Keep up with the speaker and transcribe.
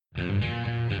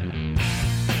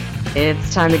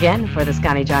It's time again for the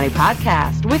Scotty Johnny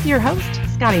podcast with your host,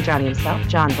 Scotty Johnny himself,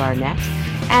 John Barnett,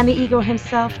 and the ego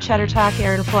himself, Cheddar Talk,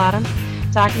 Aaron Flottam,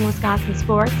 talking Wisconsin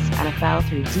sports, NFL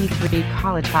through D3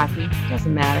 college hockey,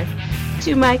 doesn't matter.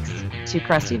 Two mics, two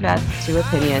crusty vets, two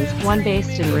opinions, one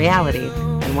based in reality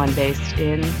and one based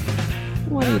in,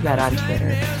 what do you bet on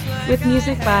Twitter? With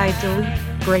music by Duluth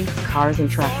Greats Cars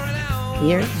and Trucks.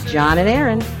 Here's John and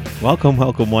Aaron. Welcome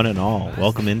one and all.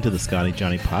 Welcome into the Scotty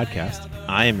Johnny podcast.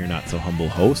 I am your not-so-humble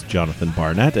host, Jonathan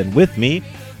Barnett, and with me,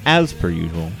 as per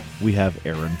usual, we have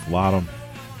Aaron Flottam.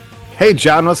 Hey,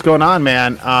 John, what's going on,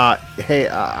 man?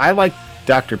 I like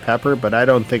Dr. Pepper, but I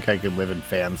don't think I could live in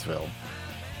Fansville.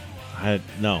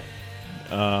 No.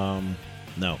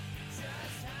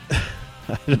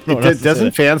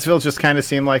 Doesn't Fansville just kind of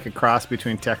seem like a cross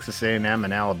between Texas A&M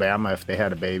and Alabama if they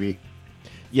had a baby?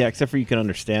 Yeah, except for you can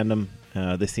understand them.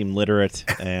 They seem literate,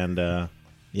 and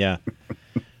yeah.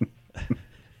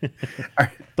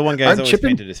 The one guy's always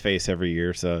painted his face every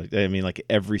year, so I mean, like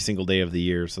every single day of the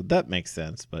year, so that makes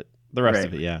sense. But the rest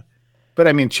of it, yeah. But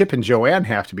I mean, Chip and Joanne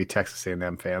have to be Texas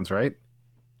A&M fans, right?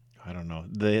 I don't know.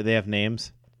 They have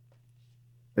names.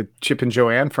 Chip and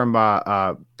Joanne from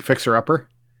Fixer Upper.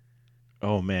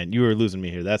 Oh man, you were losing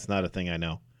me here. That's not a thing I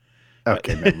know.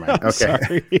 Okay, never mind. Okay,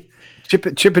 sorry.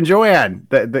 Chip and Joanne,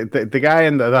 the guy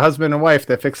and the husband and wife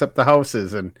that fix up the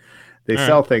houses and they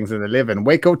sell things and they live in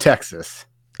Waco, Texas.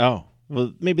 Oh,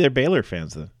 well, maybe they're Baylor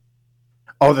fans then.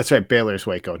 Oh, that's right. Baylor's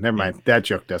Waco. Never mind. That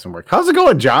joke doesn't work. How's it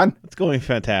going, John? It's going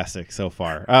fantastic so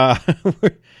far.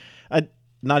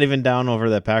 Not even down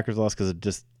over that Packers loss because it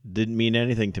just didn't mean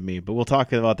anything to me. But we'll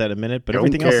talk about that in a minute. But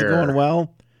everything else is going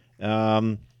well.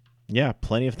 Yeah,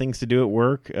 plenty of things to do at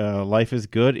work. Life is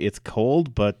good. It's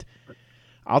cold, but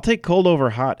I'll take cold over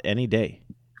hot any day.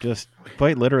 Just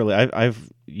quite literally.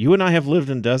 You and I have lived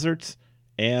in deserts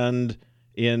and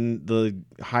in the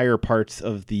higher parts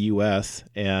of the U.S.,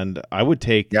 and I would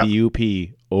take the UP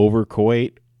over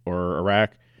Kuwait or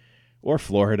Iraq or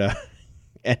Florida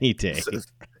any day.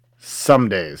 Some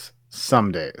days.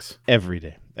 Every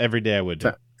day I would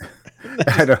do.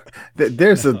 I don't.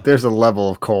 There's a level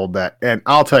of cold that, and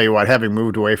I'll tell you what. Having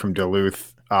moved away from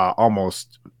Duluth,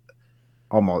 almost.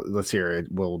 Let's hear it.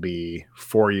 Will be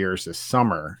 4 years this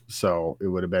summer, so it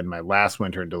would have been my last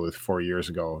winter in Duluth 4 years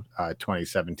ago,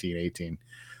 2017-18.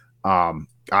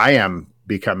 I am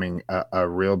becoming a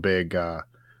real big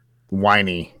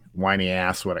whiny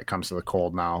ass when it comes to the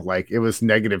cold now. Like it was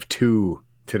 -2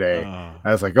 today.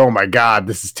 I was like, oh my god,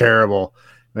 this is terrible.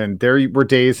 And there were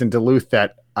days in Duluth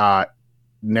that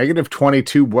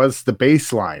 -22 was the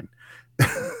baseline.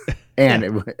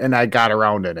 And I got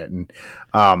around in it. And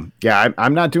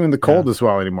I'm not doing the cold as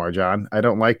well anymore, John. I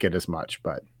don't like it as much,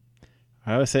 but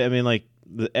I always say, I mean, like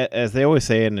as they always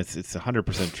say, and it's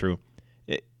 100% true,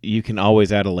 you can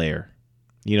always add a layer.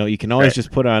 You know, you can always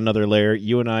just put on another layer.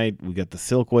 You and I, we got the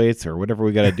silk weights or whatever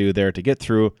we got to do there to get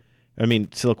through. I mean,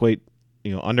 silk weight,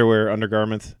 underwear,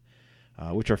 undergarments,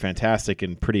 which are fantastic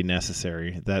and pretty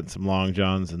necessary. That and some long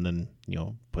johns, and then,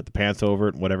 put the pants over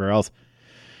it and whatever else.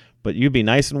 But you'd be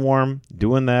nice and warm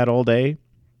doing that all day.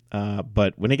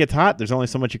 But when it gets hot, there's only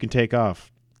so much you can take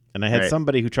off. And I had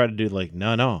somebody who tried to do like,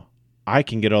 no, I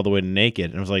can get all the way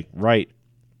naked. And I was like, right,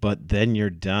 but then you're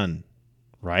done,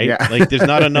 right? Yeah. Like there's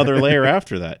not another layer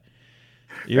after that.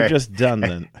 You're just done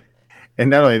then. And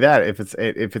not only that, if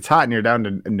it's hot and you're down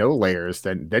to no layers,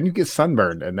 then you get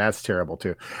sunburned, and that's terrible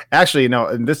too. Actually,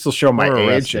 and this will show my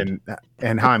age and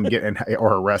how I'm getting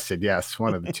or arrested. Yes,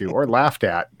 one of the two, or laughed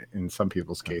at in some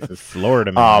people's cases.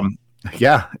 Florida man.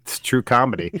 Yeah, it's true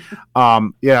comedy.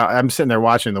 I'm sitting there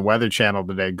watching the Weather Channel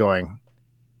today, going,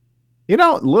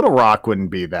 Little Rock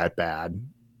wouldn't be that bad.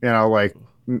 The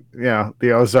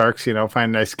Ozarks.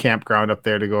 Find a nice campground up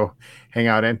there to go hang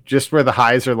out in, just where the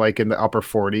highs are like in the upper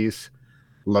 40s.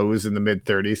 Lows in the mid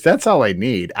 30s. That's all I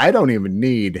need. I don't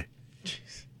need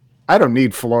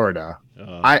Florida.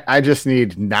 I just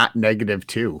need not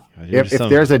 -2. If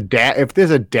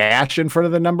there's a dash in front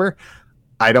of the number,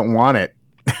 I don't want it.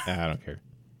 I don't care.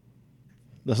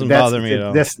 Doesn't bother me at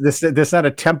all. That's not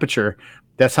a temperature.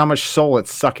 That's how much soul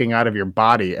it's sucking out of your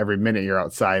body every minute you're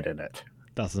outside in it.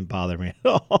 Doesn't bother me at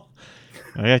all.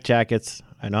 I got jackets.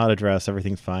 I know how to dress.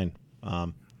 Everything's fine.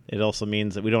 It also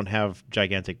means that we don't have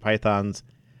gigantic pythons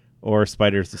or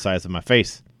spiders the size of my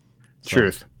face. So,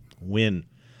 truth. Win.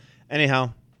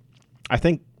 Anyhow, I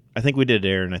think we did,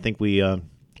 Aaron. I think we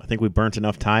burnt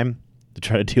enough time to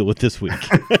try to deal with this week.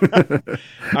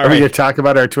 Are we going to talk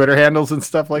about our Twitter handles and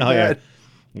stuff like that?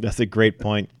 Yeah. That's a great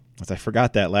point. I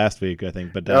forgot that last week, I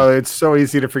think. But it's so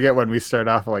easy to forget when we start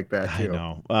off like that, too.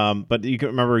 I know. But you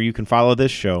can follow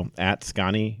this show at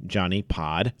Scotty Johnny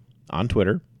Pod on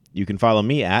Twitter. You can follow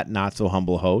me at Not So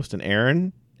Humble Host. And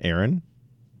Aaron,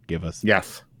 give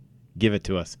it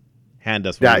to us. Hand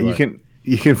us. Yeah,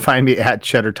 you can find me at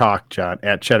Cheddar Talk, John.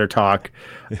 At Cheddar Talk.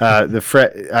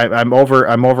 I'm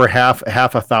over half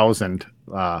 1,000.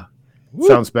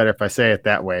 Sounds better if I say it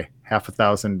that way.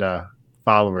 1,000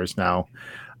 followers now.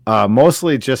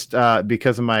 Mostly just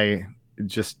because of my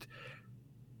just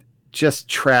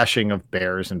trashing of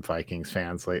Bears and Vikings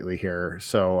fans lately here.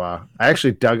 So I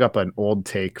actually dug up an old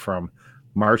take from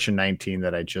March of 19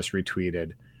 that I just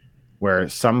retweeted, where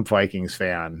some Vikings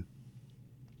fan.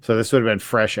 So this would have been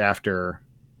fresh after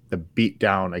the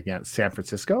beatdown against San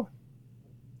Francisco.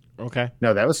 Okay.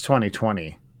 No, that was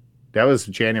 2020. That was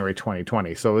January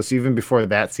 2020. So it was even before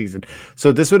that season.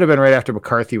 So this would have been right after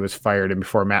McCarthy was fired and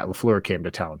before Matt LaFleur came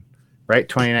to town, right?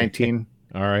 2019.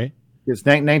 All right. Because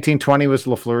 1920 was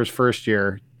LaFleur's first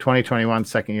year. 2021,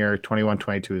 second year.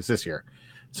 21-22 is this year.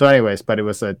 So anyways, but it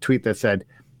was a tweet that said,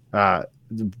 the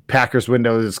Packers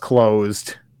window is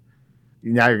closed.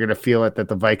 Now you're going to feel it that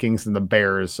the Vikings and the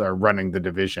Bears are running the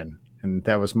division. And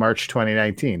that was March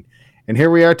 2019. And here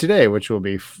we are today, which will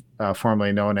be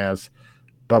formerly known as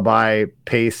Bye-Bye,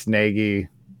 Pace, Nagy,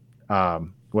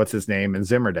 what's his name, and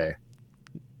Zimmer Day.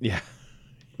 Yeah.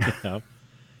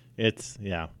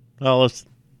 Well,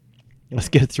 let's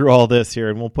get through all this here,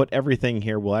 and we'll put everything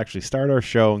here. We'll actually start our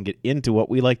show and get into what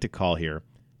we like to call here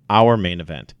our main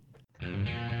event.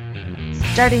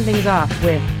 Starting things off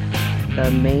with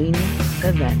the main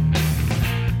event.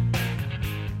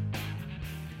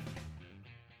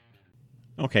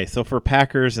 Okay, so for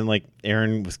Packers, and like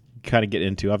Aaron was kind of getting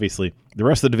into, obviously, the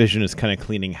rest of the division is kind of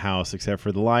cleaning house, except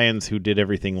for the Lions, who did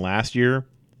everything last year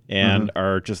and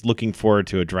are just looking forward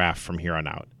to a draft from here on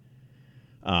out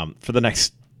for the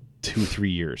next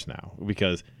 2-3 years now,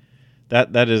 because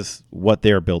that is what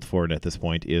they're built for at this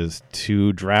point, is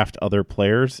to draft other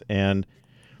players. And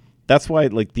that's why,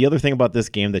 like, the other thing about this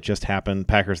game that just happened,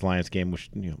 Packers-Lions game, which,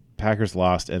 Packers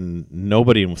lost, and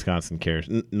nobody in Wisconsin cares.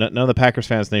 None of the Packers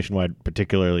fans nationwide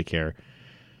particularly care.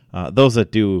 Those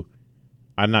that do,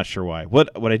 I'm not sure why. What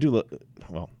I do,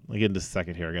 well, I'll get into a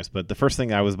second here, I guess. But the first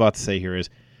thing I was about to say here is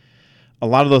a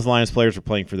lot of those Lions players are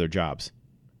playing for their jobs.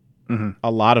 Mm-hmm.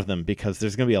 A lot of them, because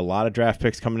there's going to be a lot of draft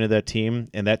picks coming to that team,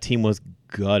 and that team was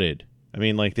gutted. I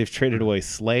mean, like, they've traded away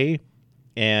Slay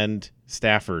and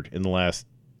Stafford in the last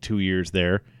 2 years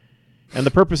there. And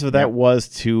the purpose of that was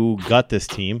to gut this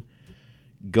team,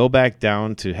 go back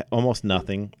down to almost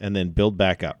nothing, and then build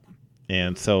back up.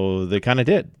 And so they kind of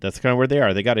did. That's kind of where they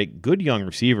are. They got a good young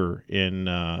receiver in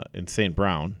St.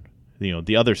 Brown,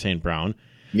 the other St. Brown.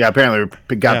 Yeah, apparently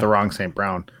we got the wrong St.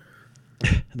 Brown.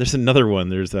 There's another one.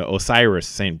 There's Osiris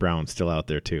St. Brown still out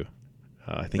there too.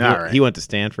 I think he went to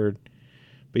Stanford.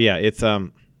 But yeah, it's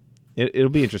it'll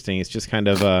be interesting. It's just kind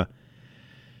of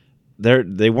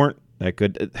they weren't that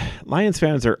good. Lions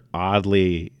fans are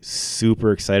oddly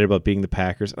super excited about being the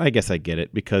Packers. I guess I get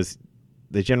it, because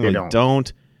they generally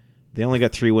don't. They only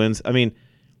got 3 wins. I mean,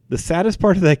 the saddest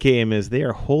part of that game is they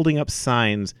are holding up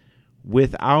signs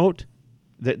without.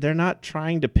 They're not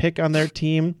trying to pick on their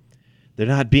team. They're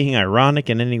not being ironic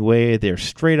in any way. They're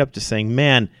straight up just saying,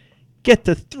 "Man, get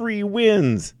to 3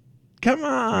 wins. Come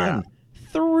on,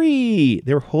 3."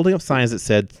 They were holding up signs that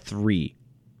said 3.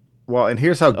 Well, and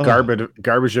here's how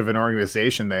garbage of an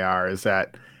organization they are, is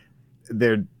that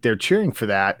they're cheering for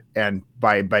that, and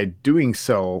by doing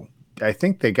so, I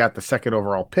think they got the 2nd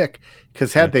overall pick,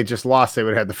 because had they just lost, they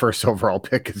would have had the 1st overall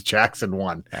pick, because Jacksonville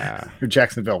won.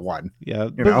 Jacksonville won. Yeah,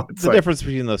 the difference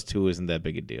between those two isn't that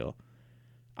big a deal.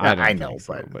 I know,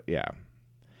 but yeah,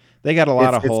 they got a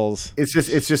lot of holes. It's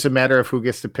just a matter of who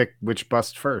gets to pick which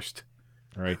bust first,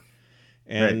 right?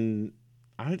 And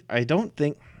I don't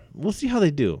think we'll see how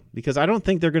they do, because I don't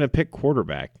think they're going to pick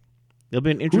quarterback. It'll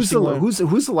be an interesting. Who's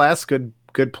the last good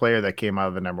player that came out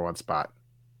of the number 1 spot?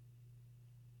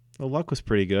 Well, Luck was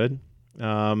pretty good.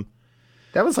 That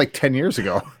was like 10 years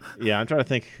ago. Yeah, I'm trying to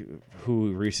think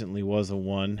who recently was a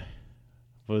 1.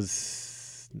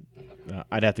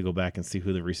 I'd have to go back and see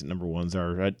who the recent number 1s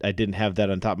are. I didn't have that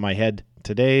on top of my head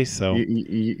today, so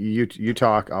you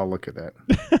talk. I'll look at that.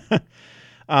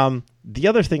 The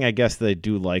other thing I guess that I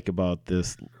do like about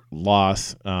this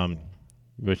loss,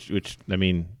 which I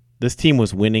mean, this team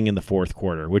was winning in the 4th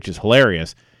quarter, which is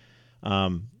hilarious.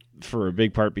 For a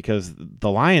big part because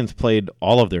the Lions played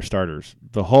all of their starters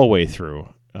the whole way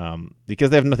through,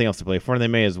 because they have nothing else to play for, and they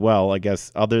may as well, I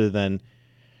guess, other than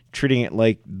treating it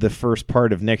like the first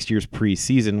part of next year's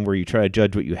preseason where you try to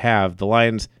judge what you have. The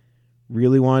Lions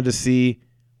really wanted to see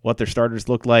what their starters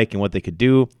look like and what they could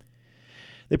do.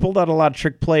 They pulled out a lot of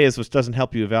trick plays, which doesn't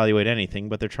help you evaluate anything,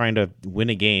 but they're trying to win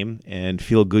a game and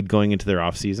feel good going into their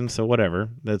offseason, so whatever.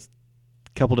 That's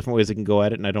a couple different ways they can go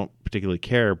at it, and I don't particularly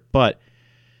care, but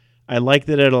I like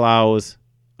that it allows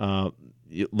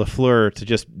LaFleur to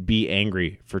just be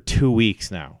angry for 2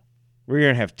 weeks now. We're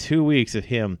going to have 2 weeks of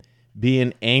him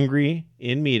being angry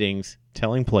in meetings,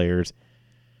 telling players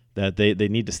that they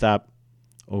need to stop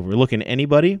overlooking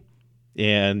anybody,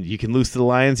 and you can lose to the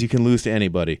Lions, you can lose to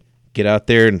anybody. Get out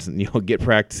there and get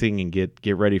practicing and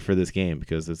get ready for this game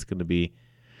because it's going to be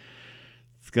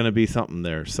something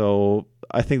there. So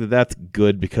I think that's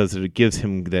good because it gives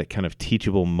him that kind of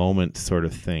teachable moment sort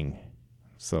of thing.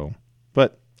 So,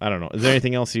 but I don't know. Is there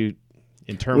anything else you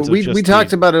in terms of we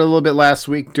talked about it a little bit last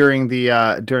week during the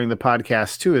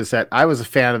podcast too? Is that I was a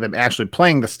fan of them actually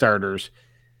playing the starters,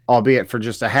 albeit for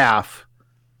just a half,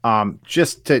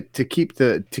 just to keep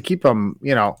them,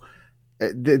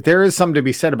 there is something to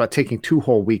be said about taking 2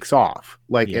 whole weeks off.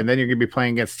 And then you're going to be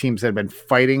playing against teams that have been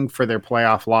fighting for their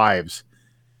playoff lives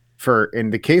in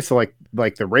the case of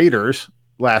like the Raiders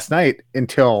last night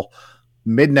until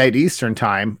midnight Eastern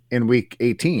time in week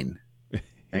 18,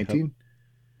 19,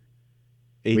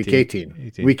 18.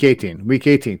 Week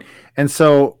 18. And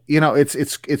so,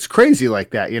 it's crazy like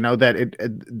that,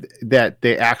 that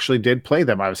they actually did play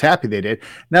them. I was happy they did.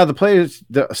 Now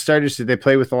the starters, did they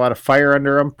play with a lot of fire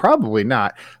under them? Probably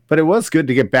not, but it was good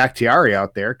to get Bakhtiari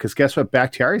out there. Cause guess what?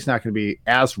 Bakhtiari's not going to be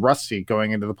as rusty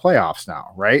going into the playoffs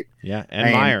now. Right. Yeah.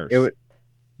 And Myers.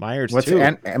 Myers too.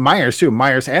 And Myers too.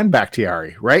 Myers and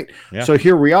Bakhtiari, right? Yeah. So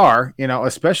here we are,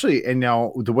 especially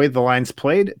the way the Lions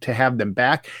played to have them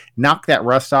back, knock that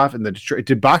rust off. And the Detroit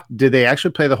did they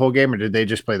actually play the whole game or did they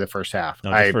just play the first half?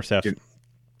 No, first half.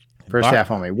 First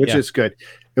half only, which is good.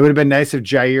 It would have been nice if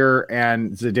Jair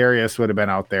and Za'Darius would have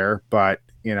been out there, but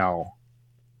there's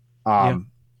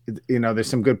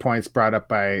some good points brought up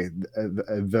by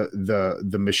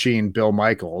the machine, Bill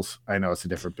Michaels. I know it's a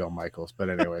different Bill Michaels, but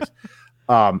anyways.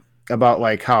 About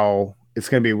like how it's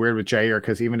going to be weird with Jair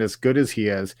because even as good as he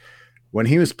is, when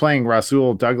he was playing,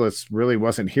 Rasul Douglas really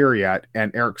wasn't here yet,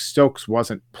 and Eric Stokes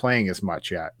wasn't playing as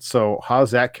much yet. So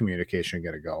how's that communication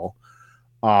going to go?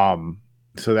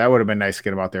 So that would have been nice to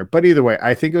get him out there. But either way,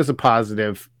 I think it was a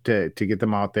positive to get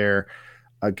them out there,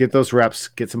 get those reps,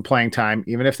 get some playing time,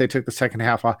 even if they took the second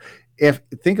half off.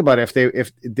 Think about it,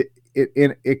 if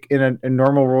in a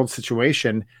normal world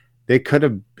situation. They could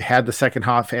have had the second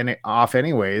half off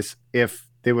anyways if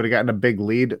they would have gotten a big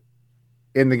lead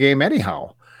in the game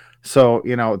anyhow. So,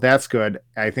 that's good.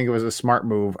 I think it was a smart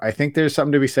move. I think there's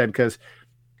something to be said because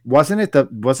wasn't it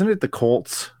the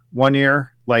Colts one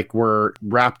year were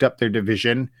wrapped up their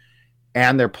division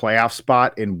and their playoff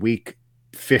spot in week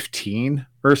 15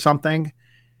 or something?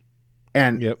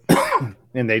 And yep.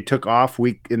 And they took off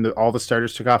all the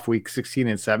starters took off week 16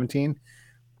 and 17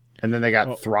 and then they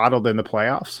got throttled in the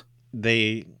playoffs.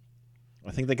 I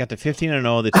think they got to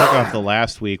 15-0. They took off the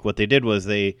last week. What they did was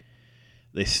they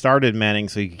started Manning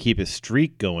so he could keep his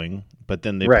streak going, but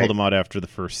then they pulled him out after the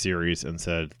first series and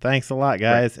said, "Thanks a lot,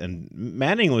 guys." Right. And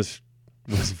Manning was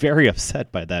very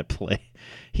upset by that play.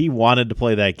 He wanted to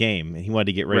play that game and he wanted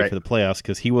to get ready for the playoffs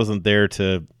because he wasn't there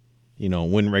to,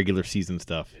 win regular season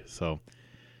stuff. So,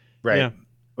 yeah.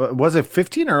 Was it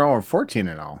 15-0 or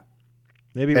 14-0?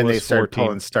 Maybe it was and they started 14.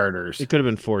 pulling starters. It could have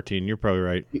been 14. You're probably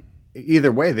right.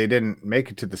 Either way, they didn't make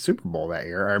it to the Super Bowl that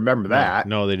year. I remember that.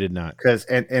 No, they did not.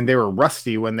 And they were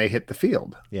rusty when they hit the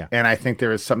field. Yeah. And I think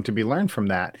there is something to be learned from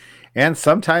that. And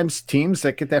sometimes teams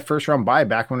that get that first round bye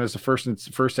back when it was the first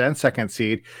and second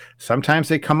seed, sometimes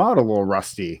they come out a little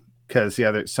rusty because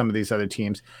some of these other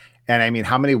teams. And I mean,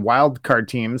 how many wild card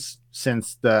teams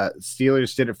since the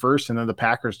Steelers did it first and then the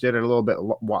Packers did it a little bit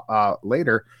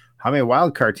later? How many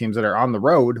wild card teams that are on the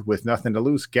road with nothing to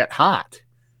lose get hot?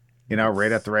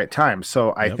 Right at the right time.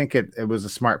 So I think it was a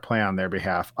smart play on their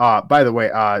behalf. By the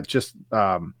way, just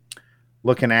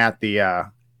looking at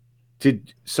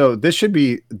so this should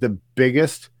be the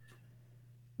biggest,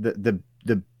 the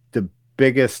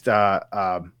biggest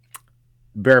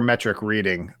barometric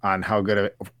reading on how good an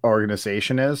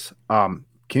organization is. Can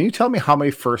you tell me how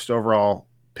many first overall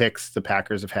picks the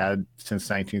Packers have had since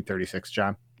 1936,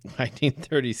 John?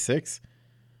 1936?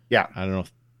 Yeah. I don't know.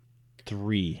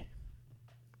 3.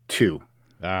 2.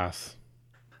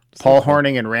 Paul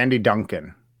Hornung and Randy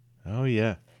Duncan. Oh,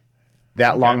 yeah.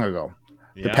 That long ago.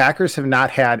 Yeah. The Packers have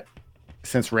not had,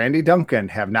 since Randy Duncan,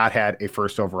 have not had a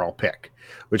first overall pick,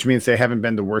 which means they haven't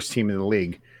been the worst team in the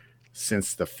league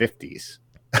since the 50s.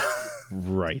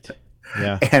 Right.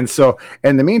 Yeah. And so,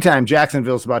 in the meantime,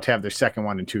 Jacksonville's about to have their second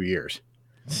one in 2 years.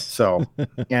 So,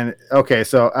 and okay,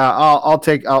 so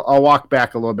I'll walk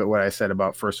back a little bit what I said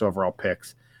about first overall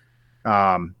picks.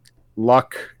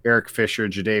 Luck, Eric Fisher,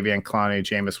 Jadeveon Clowney,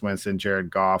 Jameis Winston, Jared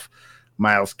Goff,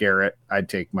 Myles Garrett. I'd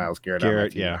take Myles Garrett on my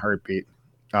team in a heartbeat.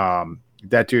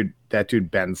 That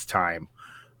dude bends time.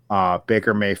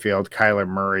 Baker Mayfield, Kyler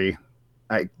Murray.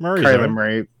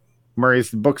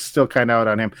 Murray's the book's still kind of out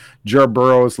on him. Joe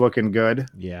Burrow's looking good.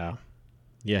 Yeah.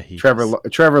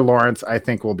 Trevor Lawrence, I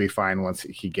think, will be fine once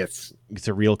he gets. It's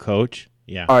a real coach.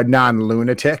 Yeah. A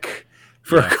non-lunatic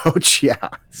for a coach. Yeah.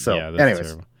 So, anyways,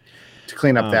 terrible. To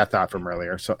clean up that thought from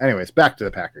earlier. So, anyways, back to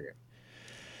the Packer game.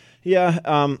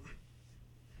 Yeah.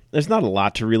 There's not a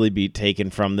lot to really be taken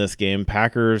from this game.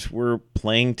 Packers were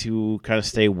playing to kind of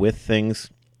stay with things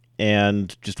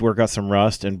and just work out some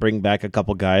rust and bring back a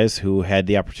couple guys who had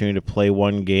the opportunity to play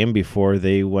one game before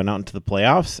they went out into the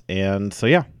playoffs. And so,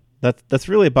 yeah. That's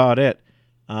really about it.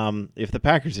 If the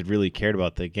Packers had really cared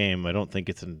about the game, I don't think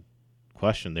it's in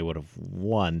question they would have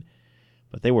won.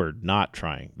 But they were not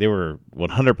trying. They were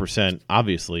 100%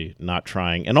 obviously not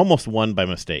trying, and almost won by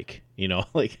mistake.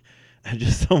 Like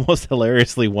just almost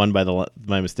hilariously won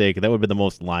by mistake. That would be the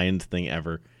most Lions thing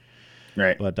ever.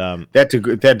 Right. But that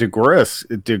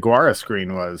DeGuara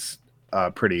screen was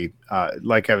pretty.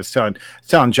 Like I was telling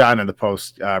John in the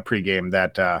post pregame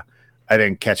that. I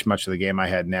didn't catch much of the game. I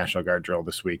had National Guard drill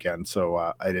this weekend, so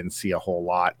I didn't see a whole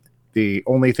lot. The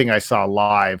only thing I saw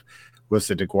live was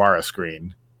the DeGuara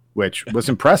screen, which was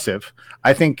impressive.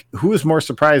 I think who was more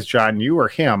surprised, John, you or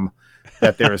him,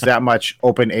 that there was that much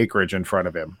open acreage in front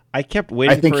of him? I kept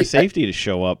waiting for a safety to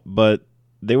show up, but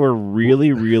they were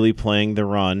really, really playing the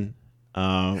run,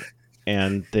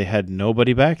 and they had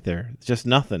nobody back there. Just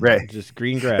nothing. Right. Just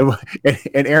green grass.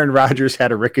 And Aaron Rodgers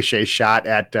had a ricochet shot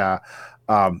at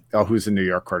who's the New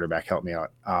York quarterback? Help me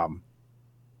out.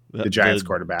 The Giants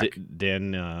quarterback.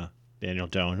 Daniel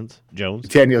Jones.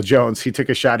 Daniel Jones. He took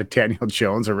a shot at Daniel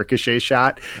Jones, a ricochet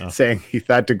shot, saying he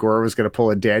thought DeGuara was going to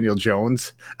pull a Daniel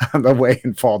Jones on the way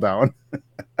and fall down.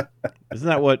 Isn't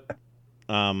that what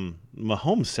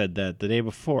Mahomes said that the day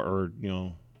before, or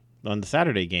on the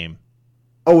Saturday game?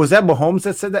 Oh, was that Mahomes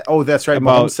that said that? Oh, that's right.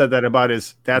 Mahomes said that about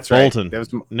his. That's Bolton. Right. That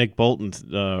was Nick Bolton's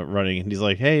running, and he's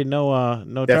like, "Hey, no,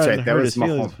 that's right. That was his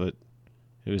feelings." But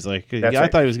he was like, I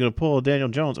thought he was going to pull Daniel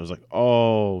Jones. I was like,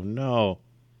 "Oh no."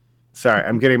 Sorry,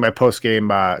 I'm getting my post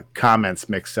game comments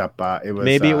mixed up. It was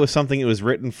maybe it was something that was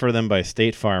written for them by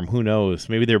State Farm. Who knows?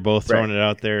 Maybe they're both throwing it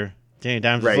out there. Danny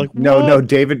Dimes was like, no,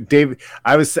 David.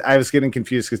 I was getting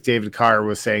confused because David Carr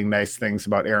was saying nice things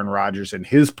about Aaron Rodgers in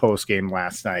his post game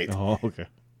last night. Oh, okay.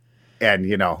 And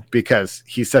because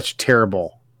he's such a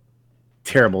terrible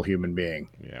human being.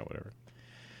 Yeah, whatever.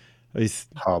 He's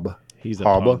a Hub.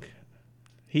 Punk.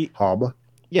 Hub.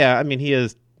 Yeah, I mean he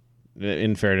is,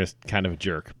 in fairness, kind of a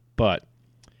jerk, but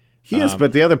he is.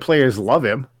 But the other players love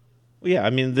him. Yeah, I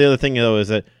mean the other thing though is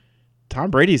that Tom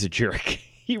Brady's a jerk.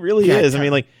 He really is. I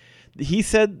mean, like. He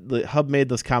said that Hub made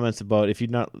those comments about, if you're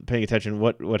not paying attention,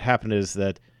 what happened is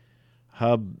that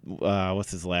Hub,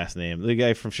 what's his last name? The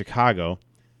guy from Chicago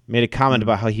made a comment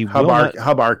about how he Hub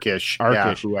Arkish.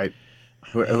 Yeah,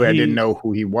 who I didn't know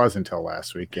who he was until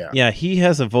last week. Yeah. Yeah, he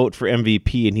has a vote for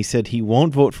MVP, and he said he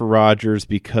won't vote for Rodgers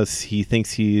because he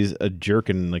thinks he's a jerk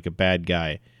and like a bad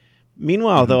guy.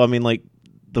 Meanwhile, though, I mean, like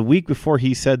the week before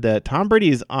he said that, Tom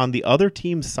Brady is on the other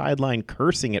team's sideline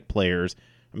cursing at players.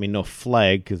 I mean, no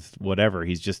flag because whatever.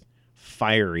 He's just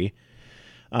fiery.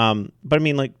 But I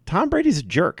mean, like Tom Brady's a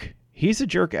jerk. He's a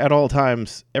jerk at all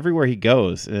times, everywhere he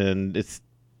goes, and it's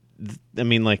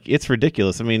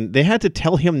ridiculous. I mean, they had to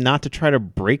tell him not to try to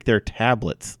break their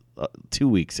tablets 2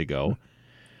 weeks ago.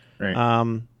 Right.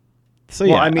 So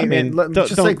yeah,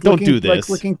 don't do this.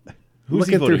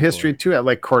 Looking through history too at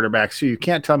like quarterbacks, so you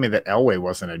can't tell me that Elway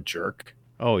wasn't a jerk.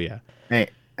 Oh yeah. Hey.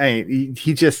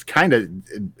 He just kind of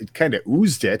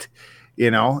oozed it,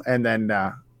 and then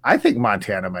I think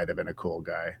Montana might have been a cool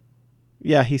guy.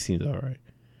 Yeah, he seemed all right.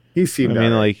 There's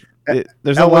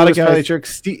a lot of guys.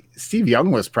 Jerks. Steve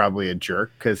Young was probably a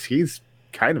jerk because he's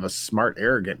kind of a smart,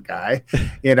 arrogant guy.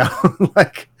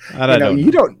 Like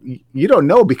you don't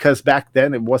know because back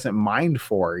then it wasn't mined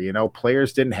for.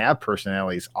 Players didn't have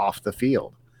personalities off the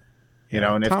field.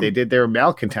 And if they did, they were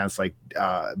malcontents like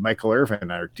Michael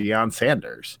Irvin or Deion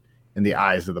Sanders in the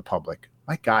eyes of the public.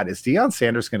 My God, is Deion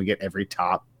Sanders going to get every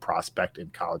top prospect in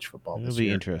college football this year? It'll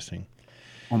be interesting.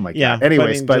 Oh, my God.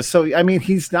 Anyways,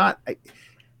 he's not.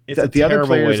 The other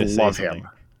players love him.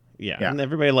 Yeah, and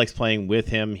everybody likes playing with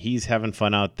him. He's having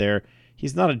fun out there.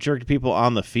 He's not a jerk to people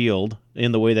on the field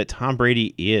in the way that Tom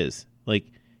Brady is. Like,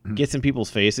 gets in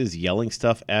people's faces, yelling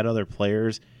stuff at other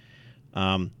players.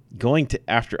 going to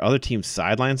after other teams'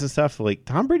 sidelines and stuff. Like,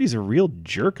 Tom Brady's a real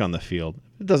jerk on the field.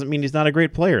 It doesn't mean he's not a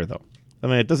great player, though. I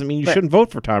mean, it doesn't mean you shouldn't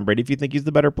vote for Tom Brady if you think he's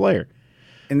the better player.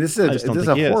 And this is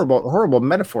a horrible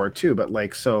metaphor too. But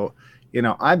like, so, you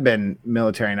know, I've been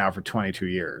military now for 22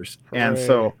 years. Hooray. And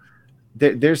so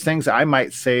there's things I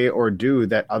might say or do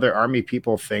that other Army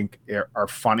people think are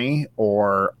funny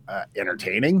or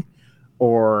entertaining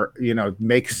or, you know,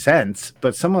 make sense.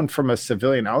 But someone from a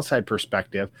civilian outside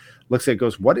perspective looks at it,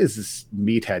 goes, what is this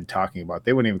meathead talking about?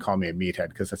 They wouldn't even call me a meathead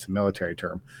because that's a military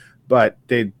term. But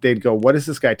they'd go, what is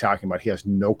this guy talking about? He has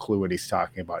no clue what he's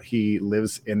talking about. He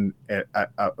lives in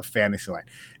a fantasy land.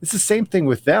 It's the same thing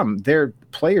with them. They're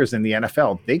players in the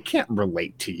NFL. They can't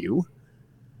relate to you.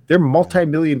 They're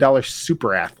multi-million-dollar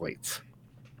super athletes.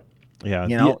 Yeah,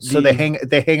 you know. So they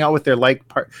hang out with their like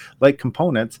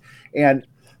components. And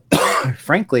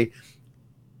frankly,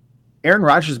 Aaron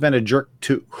Rodgers has been a jerk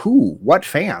to who? What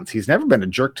fans? He's never been a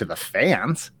jerk to the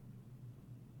fans.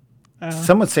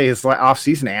 Some would say his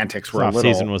off-season antics were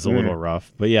off-season was a little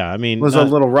rough, but yeah, I mean, was a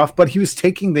little rough. But he was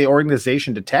taking the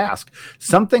organization to task,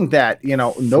 something that, you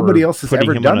know, nobody else has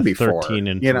ever done before.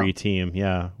 13-3 team,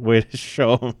 yeah, way to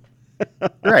show him.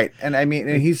 Right, and I mean,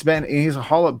 and he's a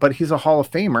Hall of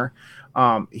Famer.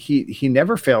 He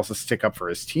never fails to stick up for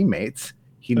his teammates.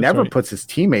 He never puts his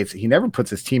teammates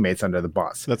under the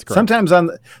bus. That's correct.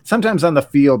 Sometimes on the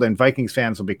field, and Vikings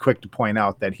fans will be quick to point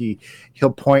out that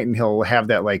he'll point and he'll have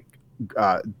that like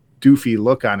doofy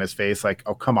look on his face, like,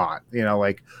 oh, come on, you know,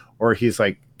 like, or he's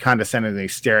like condescendingly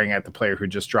staring at the player who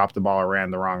just dropped the ball or ran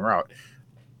the wrong route.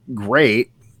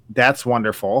 Great, that's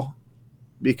wonderful,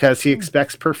 because he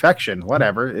expects perfection.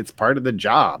 Whatever, it's part of the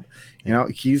job. You know,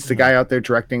 he's the guy out there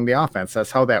directing the offense. That's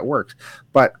how that works.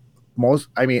 But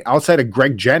outside of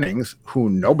Greg Jennings, who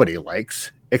nobody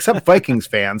likes except Vikings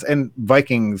fans and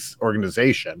Vikings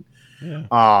organization,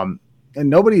 and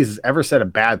nobody's ever said a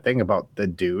bad thing about the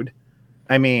dude.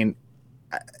 I mean,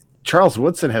 Charles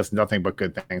Woodson has nothing but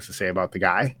good things to say about the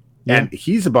guy, and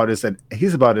he's about as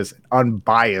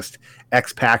unbiased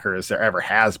ex-Packer as there ever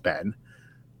has been.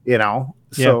 You know,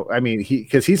 so I mean,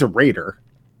 because he's a Raider.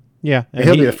 Yeah, and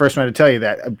he'll be the first one to tell you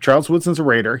that. Charles Woodson's a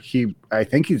Raider. I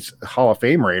think he's a Hall of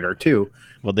Fame Raider too.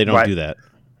 Well, they don't do that.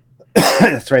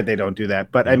 That's right, they don't do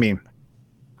that. But I mean,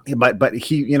 but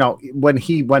he, you know, when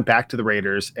he went back to the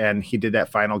Raiders and he did that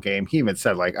final game, he even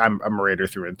said, like, I'm a Raider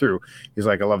through and through. He's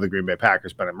like, I love the Green Bay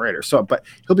Packers, but I'm a Raider. So, but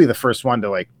he'll be the first one to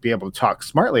like be able to talk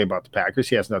smartly about the Packers.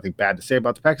 He has nothing bad to say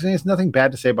about the Packers, and he has nothing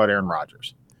bad to say about Aaron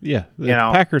Rodgers. Yeah, the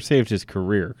Packers saved his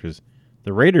career because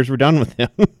the Raiders were done with him.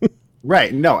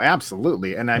 Right. No,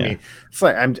 absolutely. And I mean, it's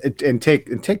like,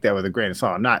 take that with a grain of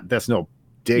salt. That's no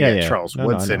dig at Charles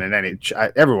Woodson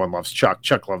and everyone loves Chuck.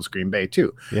 Chuck loves Green Bay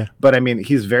too. Yeah. But I mean,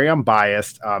 he's very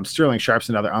unbiased. Sterling Sharp's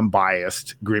another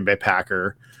unbiased Green Bay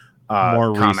Packer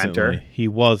more commenter. Recently, he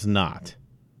was not.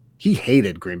 He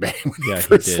hated Green Bay when he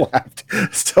first left.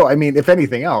 So I mean, if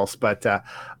anything else, but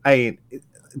they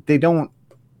don't.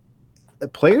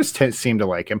 Players seem to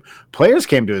like him. Players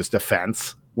came to his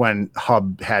defense when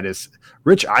Hub had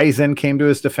Rich Eisen came to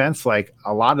his defense. Like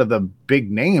a lot of the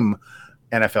big name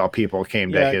NFL people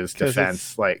came to his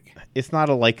defense. It's not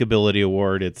a likability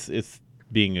award. It's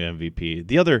being an MVP.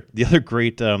 The other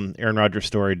great Aaron Rodgers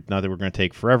story. Not that we're going to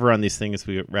take forever on these things,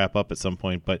 we wrap up at some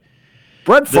point, but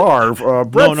Brett Favre.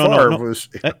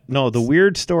 The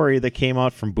weird story that came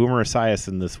out from Boomer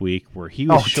Esiason this week, where he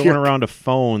was showing around a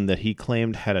phone that he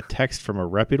claimed had a text from a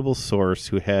reputable source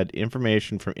who had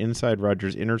information from inside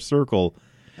Rodgers' inner circle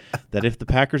that if the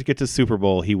Packers get to Super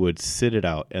Bowl, he would sit it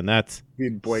out, and that's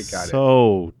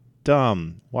so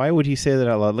dumb. Why would he say that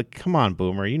out loud? Like, come on,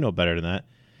 Boomer, you know better than that.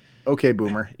 Okay,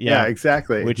 Boomer. Yeah,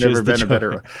 exactly. Which never been a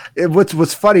better.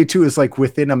 What's funny too is like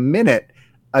within a minute,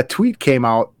 a tweet came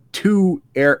out to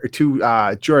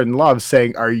Jordan Love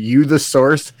saying, "Are you the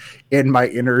source in my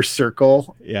inner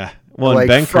circle?" Yeah, well,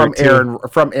 like from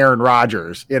Aaron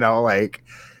Rodgers. You know, like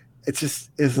it's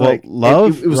like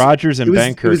Love, Rodgers, and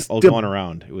Benkert all going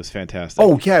around. It was fantastic.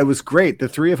 Oh yeah, it was great. The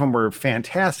three of them were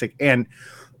fantastic, and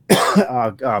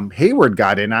Hayward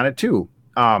got in on it too.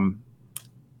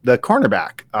 The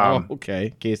cornerback.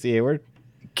 Casey Hayward.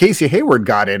 Casey Hayward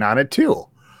got in on it too.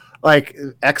 Like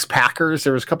ex-Packers,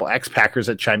 there was a couple ex-Packers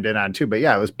that chimed in on too. But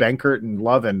yeah, it was Benkert and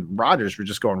Love and Rodgers were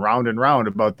just going round and round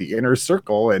about the inner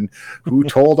circle and who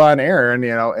told on Aaron,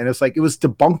 you know. And it's like it was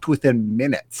debunked within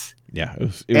minutes. Yeah, it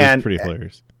was pretty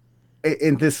hilarious.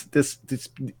 And this,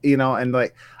 you know, and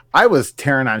like I was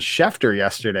tearing on Schefter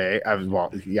yesterday. I'm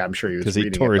sure he was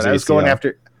reading it, but I was going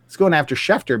after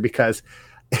Schefter because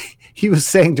he was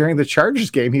saying during the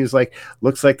Chargers game, he was like,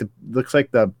 looks like the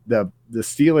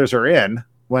Steelers are in.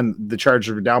 when the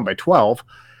Chargers were down by 12.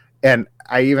 And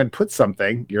I even put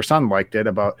something, your son liked it,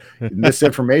 about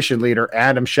misinformation leader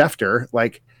Adam Schefter.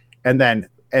 Like, and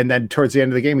then towards the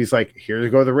end of the game, he's like, "Here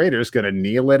go the Raiders, going to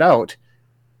kneel it out."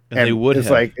 And they would it's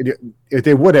have. like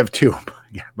they would have too.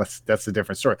 Yeah, that's a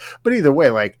different story. But either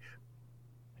way, like,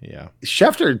 yeah,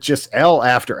 Schefter just L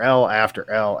after L after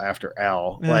L after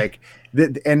L. Yeah. Like,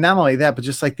 and not only that, but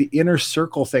just like the inner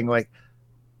circle thing. Like,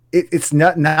 it's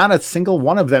not a single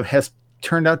one of them has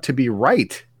turned out to be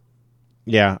right.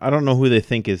 Yeah, I don't know who they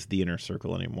think is the inner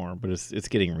circle anymore, but it's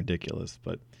getting ridiculous.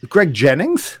 But Greg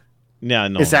Jennings, yeah,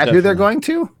 no, is that who they're going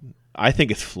to? I think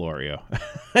it's Florio.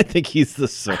 I think he's the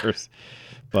source.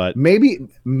 But maybe,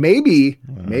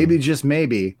 just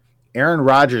maybe, Aaron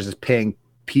Rodgers is paying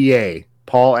PA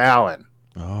Paul Allen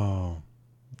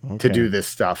to do this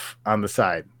stuff on the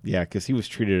side. Yeah, because he was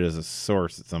treated as a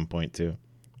source at some point too.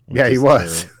 Yeah, he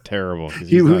was terrible.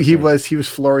 He was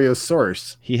Florio's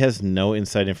source. He has no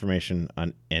inside information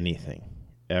on anything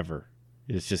ever.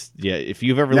 It's just if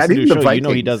you've ever listened to a show, you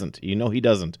know he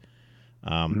doesn't.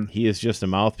 He is just a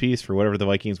mouthpiece for whatever the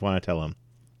Vikings want to tell him,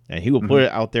 and he will put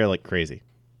it out there like crazy.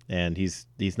 And he's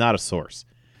not a source.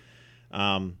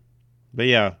 But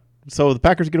yeah, so the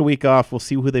Packers get a week off. We'll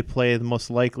see who they play. The most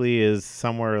likely is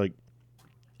somewhere like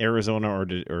Arizona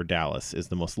or Dallas is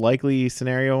the most likely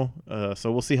scenario.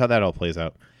 So we'll see how that all plays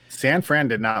out. San Fran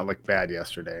did not look bad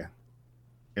yesterday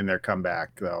in their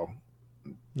comeback, though.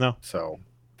 No. So.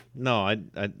 No, I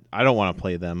don't want to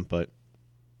play them, but,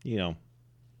 you know.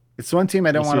 It's one team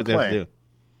I don't want to play.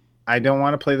 I don't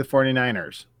want to play the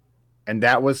 49ers. And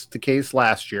that was the case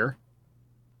last year.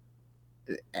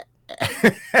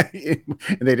 And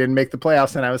they didn't make the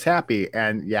playoffs, and I was happy.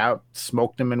 And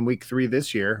smoked them in week 3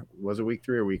 this year. Was it week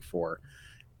 3 or week 4?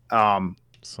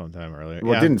 Sometime earlier.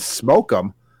 Well, didn't smoke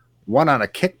them. Won on a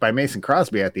kick by Mason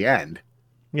Crosby at the end.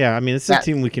 Yeah, I mean, it's a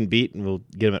team we can beat, and we'll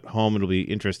get them at home. It'll be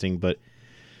interesting, but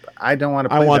I don't want to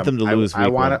play I want them to lose. I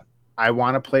want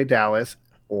to play Dallas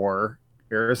or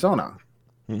Arizona.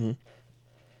 Mm-hmm.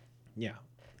 Yeah.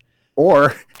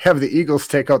 Or have the Eagles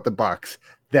take out the Bucs.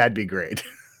 That'd be great.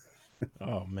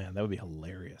 Oh, man, that would be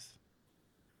hilarious.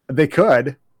 They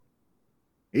could.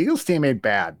 Eagles team ain't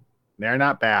bad. They're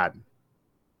not bad.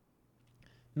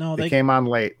 No, they came on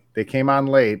late.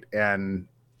 And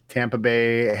Tampa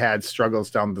Bay had struggles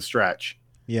down the stretch.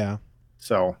 Yeah.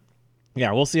 So.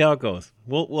 Yeah, we'll see how it goes.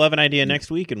 We'll have an idea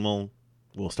next week, and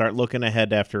we'll start looking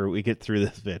ahead after we get through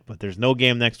this bit. But there's no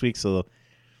game next week, so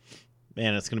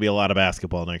man, it's going to be a lot of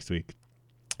basketball next week.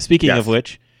 Speaking of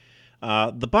which,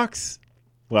 the Bucks.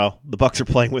 Well, the Bucks are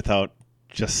playing without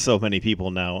just so many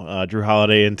people now. Drew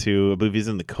Holiday I believe he's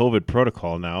in the COVID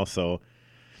protocol now, so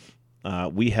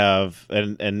we have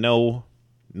and no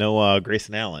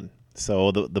Grayson Allen.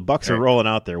 So the Bucks are rolling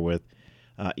out there with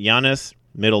Giannis,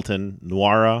 Middleton,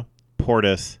 Nwora,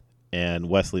 Portis, and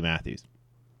Wesley Matthews.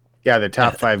 Yeah, the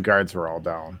top 5 guards were all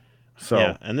down. So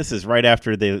yeah, and this is right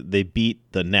after they beat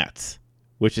the Nets,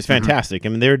 which is fantastic. I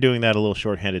mean, they were doing that a little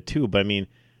shorthanded too, but I mean,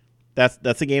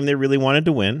 that's a game they really wanted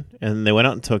to win, and they went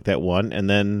out and took that one. And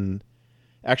then,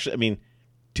 actually, I mean,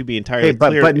 to be entirely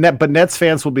clear, but Nets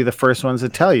fans will be the first ones to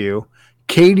tell you,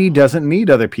 KD doesn't need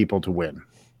other people to win.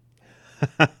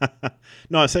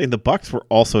 No, I'm saying the Bucks were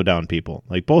also down people.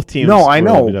 Like both teams. No, I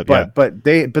know, but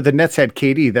the Nets had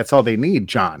KD. That's all they need,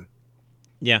 John.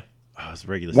 Yeah, it's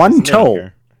regular. One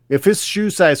toe. If his shoe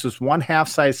size was 1/2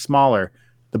 size smaller,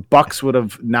 the Bucks would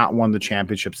have not won the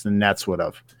championships. The Nets would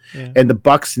have. Yeah. And the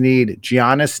Bucks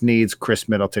Giannis needs Chris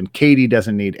Middleton. KD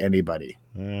doesn't need anybody.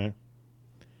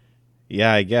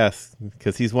 Yeah, I guess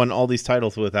because he's won all these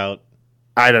titles without.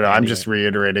 I don't know. I'm just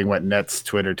reiterating what Nets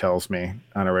Twitter tells me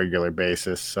on a regular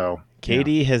basis. So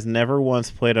KD has never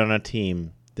once played on a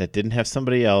team that didn't have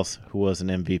somebody else who was an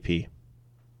MVP.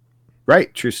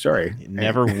 Right. True story.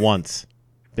 Never once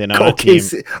been on a team.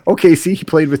 OKC, he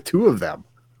played with 2 of them.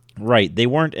 Right. They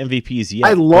weren't MVPs yet.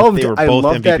 They were both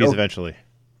MVPs eventually.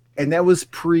 And that was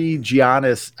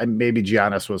pre-Giannis. Maybe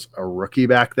Giannis was a rookie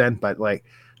back then, but like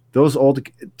those old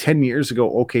 10 years ago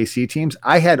OKC teams,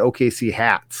 I had OKC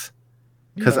hats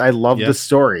because I loved the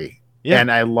story. Yeah.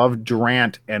 And I loved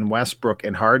Durant and Westbrook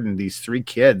and Harden, these 3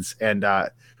 kids. And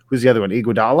who's the other one?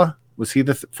 Iguodala? Was he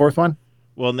the 4th one?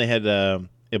 Well, and they had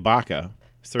Ibaka.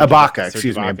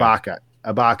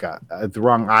 Ibaka, the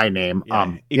wrong I name.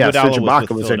 Yeah, Serge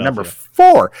Ibaka was their number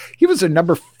 4. He was their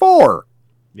number 4.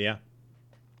 Yeah.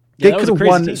 They could have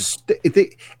won,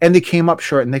 and they came up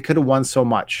short, and they could have won so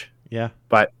much. Yeah,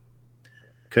 but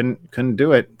couldn't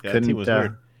do it. Yeah, couldn't. Team was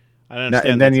weird. I don't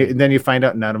understand. And then you find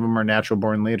out none of them are natural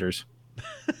born leaders.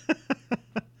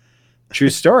 True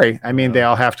story. I mean, they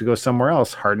all have to go somewhere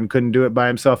else. Harden couldn't do it by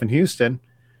himself in Houston.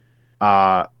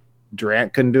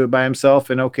 Durant couldn't do it by himself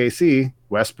in OKC.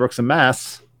 Westbrook's a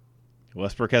mess.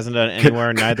 Westbrook hasn't done it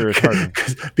anywhere. Neither is Harden.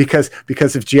 because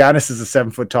if Giannis is a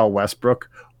 7 foot tall Westbrook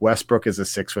is a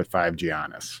 6'5"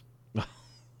 Giannis,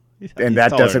 and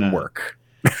that doesn't work.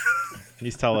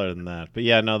 He's taller than that. But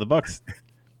yeah, no, the Bucks,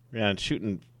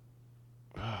 shooting.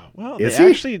 Well,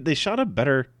 they shot a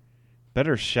better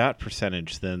shot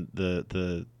percentage than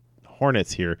the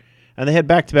Hornets here, and they had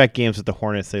back-to-back games with the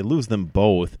Hornets. They lose them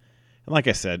both, and like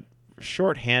I said,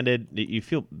 shorthanded. You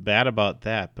feel bad about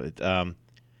that, but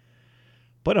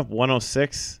put up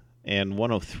 106 and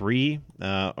 103,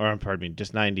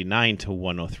 just 99 to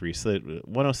 103. So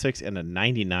 106 and a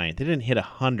 99. They didn't hit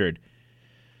 100.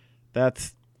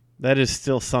 That is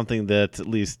still something that at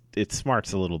least it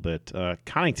smarts a little bit.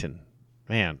 Connaughton,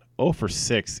 man, 0 for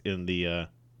 6 in the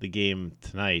game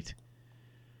tonight.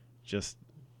 Just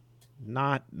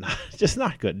not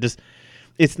good.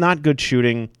 It's not good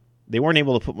shooting. They weren't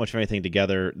able to put much of anything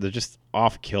together. They're just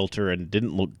off kilter and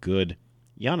didn't look good.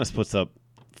 Giannis puts up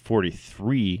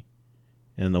 43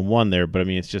 in the one there, but I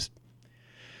mean, it's just,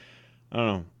 I don't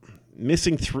know,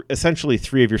 missing essentially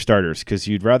three of your starters, because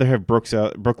you'd rather have Brook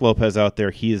Lopez out there.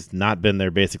 He has not been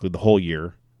there basically the whole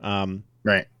year.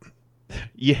 Right.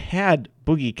 You had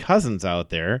Boogie Cousins out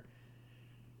there.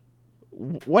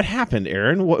 What happened,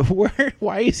 Aaron?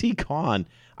 Why is he gone?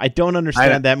 I don't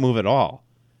understand that move at all.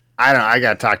 I don't know. I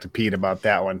got to talk to Pete about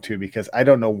that one too, because I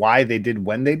don't know why they did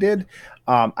when they did.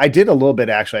 I did a little bit,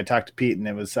 actually. I talked to Pete, and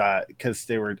it was because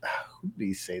they were, who did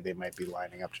he say they might be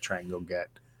lining up to try and go get?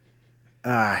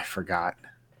 I forgot.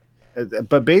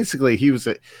 But basically, he was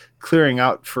clearing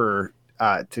out for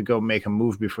to go make a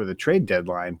move before the trade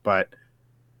deadline. But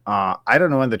I don't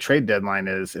know when the trade deadline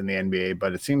is in the NBA,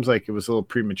 but it seems like it was a little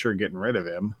premature getting rid of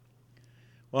him.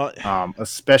 Well,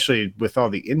 especially with all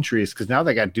the injuries, because now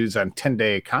they got dudes on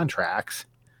 10-day contracts.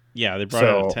 Yeah, they brought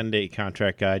out a 10-day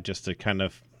contract guy just to kind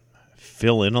of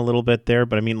fill in a little bit there.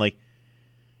 But I mean, like,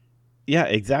 yeah,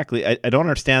 exactly. I don't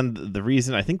understand the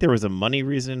reason. I think there was a money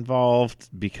reason involved,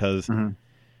 because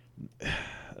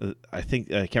I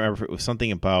think, I can't remember if it was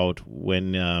something about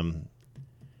when,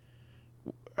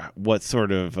 what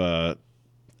sort of, I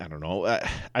don't know.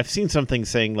 I've seen something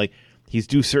saying like he's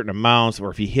due certain amounts,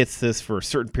 or if he hits this for a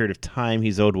certain period of time,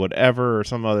 he's owed whatever, or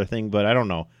some other thing. But I don't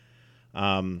know.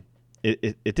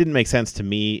 It didn't make sense to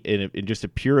me in just a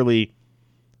purely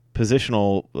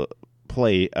positional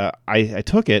play. I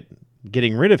took it.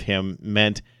 Getting rid of him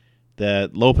meant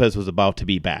that Lopez was about to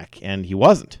be back, and he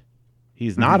wasn't.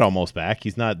 He's not almost back.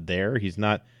 He's not there. He's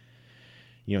not,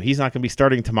 he's not going to be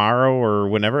starting tomorrow or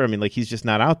whenever. I mean, like, he's just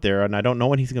not out there, and I don't know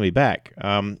when he's going to be back.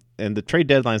 And the trade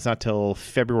deadline is not till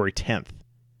February 10th.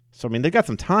 So, I mean, they got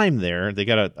some time there. They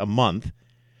got a month.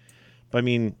 But, I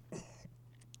mean,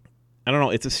 I don't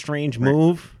know. It's a strange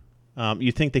move.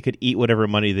 You think they could eat whatever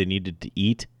money they needed to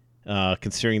eat,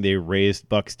 considering they raised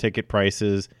Bucks ticket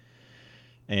prices.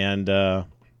 And,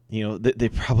 they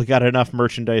probably got enough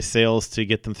merchandise sales to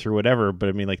get them through whatever. But,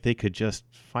 I mean, like, they could just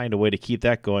find a way to keep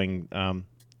that going.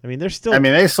 They're still. I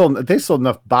mean, they sold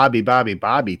enough Bobby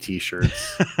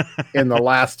T-shirts in the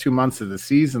last 2 months of the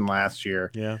season last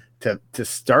year to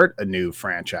start a new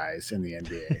franchise in the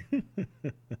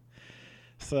NBA.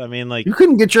 So, I mean, like, you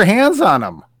couldn't get your hands on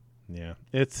them. Yeah,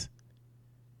 it's.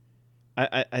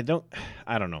 I don't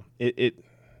know. It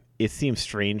seems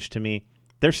strange to me.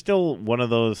 They're still one of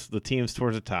the teams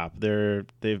towards the top.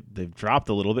 They've dropped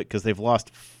a little bit because they've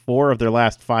lost 4 of their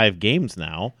last 5 games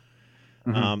now.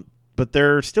 But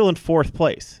they're still in 4th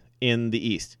place in the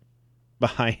East,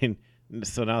 behind.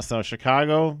 So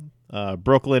Chicago,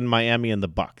 Brooklyn, Miami, and the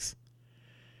Bucks.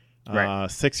 Right.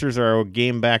 Sixers are a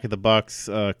game back at the Bucks.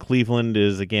 Cleveland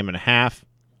is a game and a half,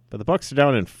 but the Bucks are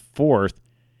down in 4th.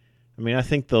 I mean, I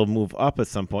think they'll move up at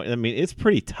some point. I mean, it's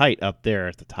pretty tight up there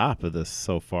at the top of this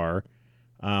so far.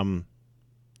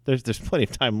 There's plenty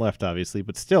of time left, obviously,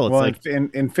 but still, it's like,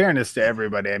 in fairness to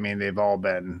everybody, I mean, they've all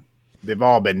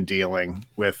been dealing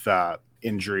with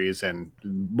injuries and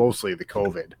mostly the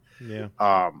COVID. Yeah.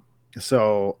 I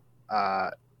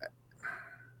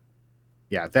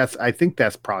think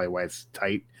that's probably why it's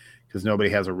tight, because nobody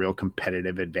has a real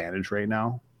competitive advantage right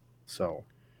now. So,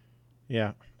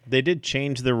 yeah. They did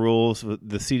change the rules.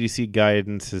 The CDC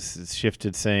guidance has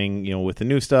shifted, saying, with the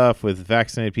new stuff, with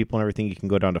vaccinated people and everything, you can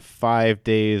go down to 5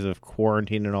 days of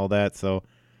quarantine and all that. So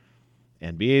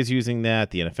NBA is using that.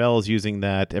 The NFL is using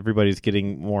that. Everybody's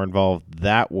getting more involved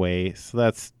that way. So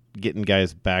that's getting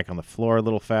guys back on the floor a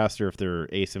little faster if they're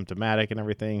asymptomatic and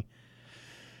everything.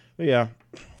 But yeah,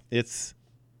 it's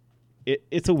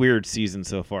a weird season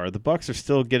so far. The Bucks are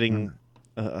still getting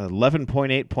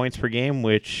 11.8 points per game,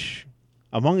 which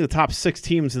among the top 6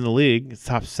 teams in the league,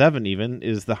 top 7 even,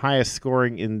 is the highest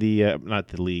scoring in the not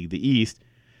the league, the East.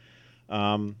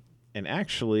 And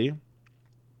actually,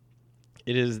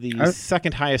 it is the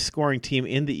second highest scoring team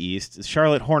in the East.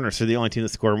 Charlotte Hornets are the only team that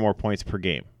score more points per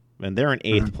game, and they're in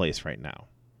 8th place right now.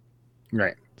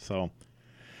 Right. So,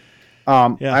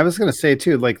 I was going to say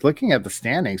too, like looking at the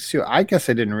standings too. I guess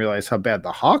I didn't realize how bad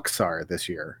the Hawks are this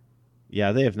year.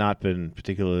 Yeah, they have not been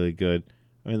particularly good.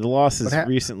 I mean, the losses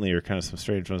recently are kind of some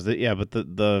strange ones. But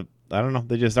the I don't know.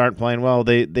 They just aren't playing well.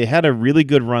 They had a really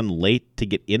good run late to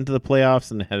get into the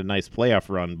playoffs and had a nice playoff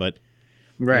run, but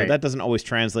that doesn't always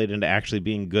translate into actually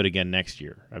being good again next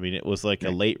year. I mean, it was like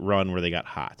a late run where they got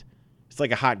hot. It's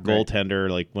like a hot goaltender,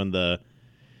 like when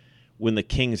the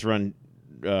Kings ran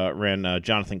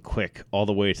Jonathan Quick all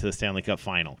the way to the Stanley Cup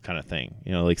final kind of thing.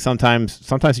 You know, like sometimes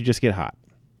you just get hot.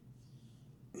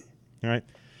 All right.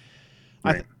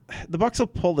 The Bucks will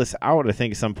pull this out, I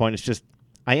think, at some point. It's just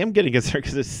I am getting concerned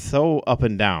because it's so up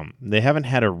and down. They haven't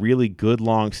had a really good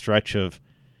long stretch of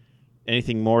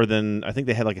anything more than I think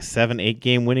they had like a 7-8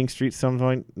 game winning streak some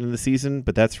point in the season,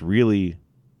 but that's really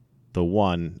the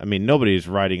one. I mean, nobody's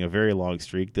riding a very long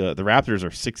streak. The Raptors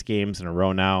are 6 games in a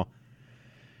row now.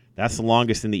 That's the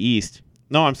longest in the East.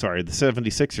 No, I'm sorry. The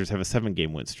 76ers have a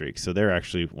 7-game win streak, so they're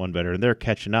actually one better, and they're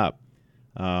catching up.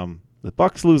 The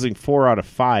Bucks losing 4 out of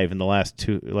 5 in the last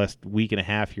week and a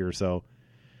half here or so.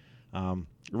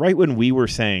 Right when we were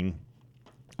saying,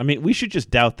 I mean, we should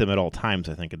just doubt them at all times,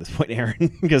 I think, at this point,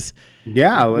 Aaron, because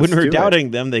when we're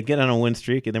doubting them, they get on a win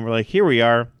streak, and then we're like, here we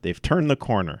are. They've turned the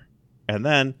corner. And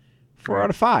then 4 out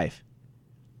of 5.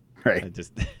 Right.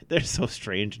 They're so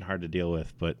strange and hard to deal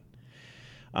with. But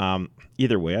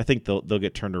either way, I think they'll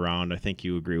get turned around. I think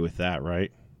you agree with that,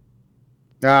 right?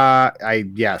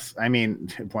 Yes. I mean,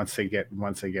 once they get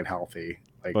healthy,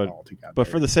 all together. But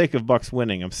for the sake of Bucks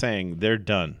winning, I'm saying they're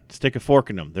done. Stick a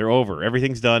fork in them. They're over.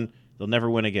 Everything's done. They'll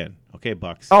never win again. Okay,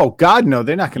 Bucks. Oh God, no!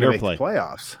 They're not going to make the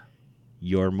playoffs.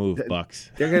 Your move, Bucks.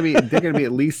 They're going to be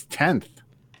at least 10th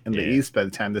in the East by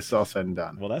the time this is all said and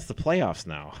done. Well, that's the playoffs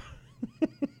now.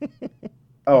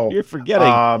 Oh, you're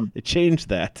forgetting. They changed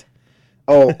that.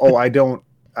 Oh, I don't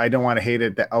want to hate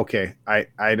it. Okay,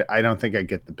 I don't think I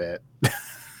get the bit.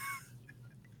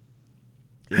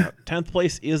 Yeah, 10th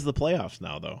place is the playoffs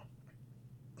now, though.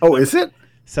 Oh, is it?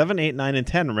 7, 8, 9, and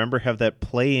 10. Remember, have that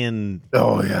play-in.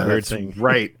 Oh yeah, weird thing.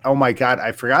 Right. Oh my God,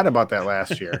 I forgot about that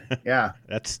last year. Yeah,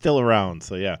 that's still around.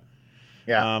 So yeah.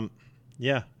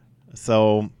 Yeah.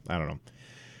 So I don't know.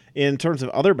 In terms of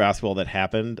other basketball that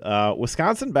happened,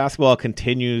 Wisconsin basketball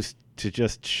continues to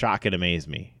just shock and amaze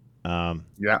me. I'm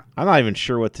not even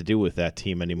sure what to do with that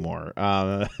team anymore.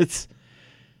 It's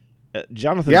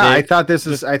Jonathan. Yeah, I thought this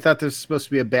was supposed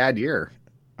to be a bad year.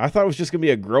 I thought it was just going to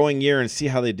be a growing year and see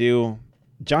how they do.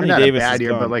 Johnny not Davis a bad is year,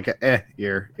 gone. but like a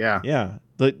year. Yeah. Yeah.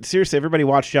 But seriously, everybody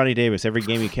watch Johnny Davis every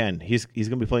game you can. He's going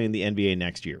to be playing in the NBA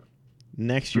next year.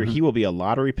 Next year, he will be a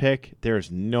lottery pick.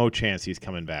 There's no chance he's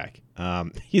coming back.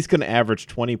 He's going to average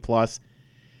 20+,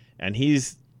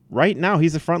 and right now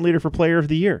he's the front leader for Player of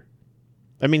the Year.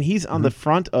 I mean, he's on the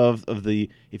front of the.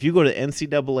 If you go to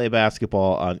NCAA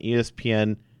basketball on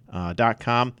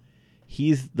ESPN.com,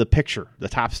 he's the picture, the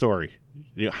top story.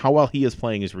 You know, how well he is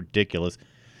playing is ridiculous.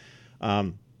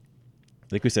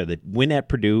 Like we said, they win at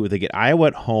Purdue. They get Iowa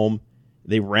at home.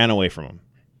 They ran away from them.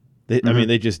 I mean,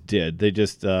 they just did. They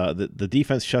just the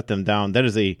defense shut them down.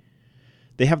 They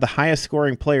have the highest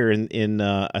scoring player in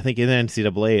I think in the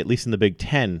NCAA, at least in the Big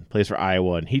Ten, plays for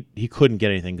Iowa, and he couldn't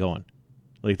get anything going.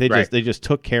 Like they just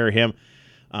took care of him.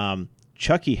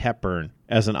 Chucky Hepburn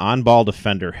as an on-ball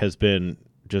defender has been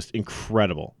just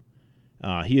incredible.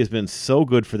 He has been so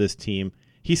good for this team.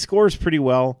 He scores pretty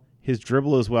well. His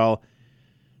dribble as well.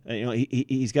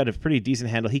 He's got a pretty decent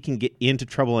handle. He can get into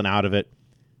trouble and out of it.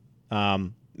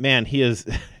 Man, he is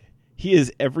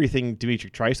everything Dimitri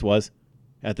Trice was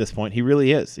at this point. He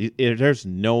really is. There's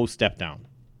no step down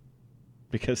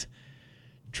because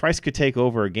Trice could take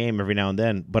over a game every now and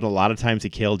then, but a lot of times he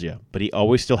killed you. But he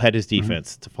always still had his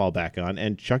defense to fall back on.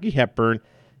 And Chucky Hepburn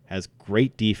has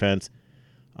great defense.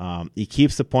 He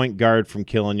keeps the point guard from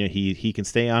killing you. He can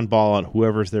stay on ball on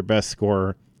whoever's their best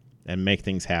scorer and make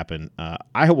things happen.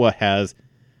 Iowa has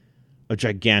a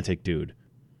gigantic dude.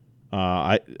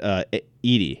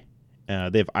 Edey.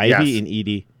 They have Ivy and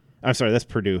Edey. I'm sorry, that's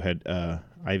Purdue had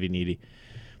Ivy and Edey.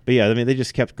 But yeah, I mean, they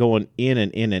just kept going in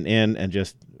and in and in and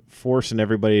just forcing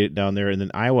everybody down there. And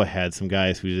then Iowa had some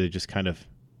guys who they just kind of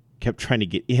kept trying to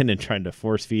get in and trying to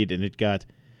force feed, and it got.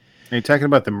 Are you talking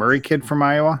about the Murray kid from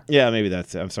Iowa? Yeah, maybe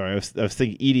that's it. I'm sorry. I was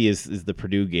thinking Edey is the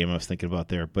Purdue game I was thinking about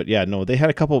there. But yeah, no, they had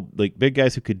a couple like big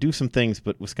guys who could do some things,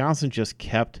 but Wisconsin just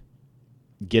kept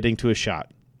getting to a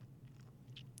shot.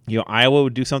 Iowa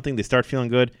would do something. They start feeling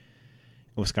good.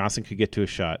 Wisconsin could get to a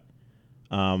shot.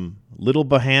 Little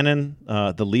Bohannon,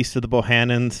 the least of the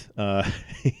Bohannons.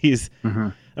 He's,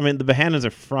 I mean, the Bohannons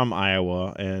are from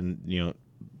Iowa, and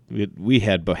we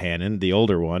had Bohannon, the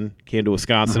older one, came to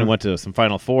Wisconsin and went to some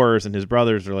Final Fours, and his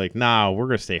brothers are like, "Nah, we're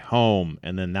gonna stay home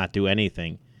and then not do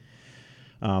anything."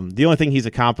 The only thing he's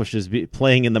accomplished is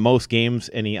playing in the most games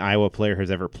any Iowa player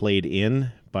has ever played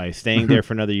in by staying there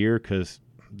for another year, because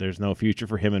there's no future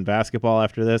for him in basketball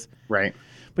after this. Right.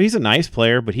 But he's a nice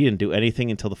player, but he didn't do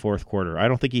anything until the fourth quarter. I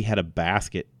don't think he had a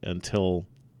basket until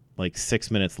like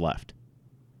 6 minutes left.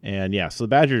 And so the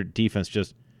Badger defense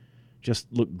just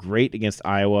looked great against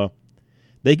Iowa.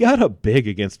 They got up big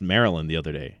against Maryland the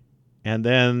other day, and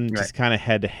then just kind of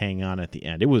had to hang on at the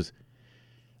end. It was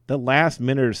the last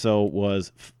minute or so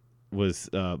was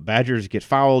Badgers get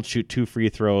fouled, shoot 2 free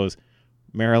throws.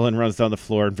 Maryland runs down the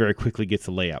floor and very quickly gets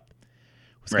a layup.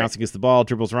 Wisconsin gets the ball,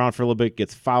 dribbles around for a little bit,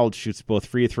 gets fouled, shoots both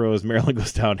free throws. Maryland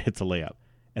goes down, hits a layup.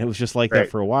 And it was just like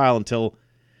that for a while until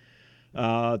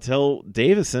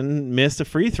Davison missed a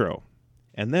free throw.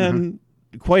 And then,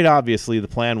 quite obviously, the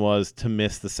plan was to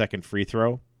miss the second free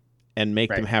throw and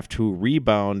make them have to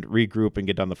rebound, regroup, and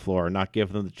get down the floor, not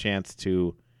give them the chance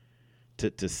to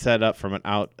set up from an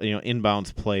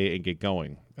inbounds play and get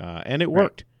going. And it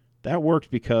worked. That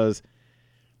worked because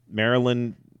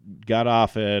Maryland got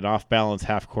off an off-balance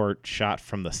half-court shot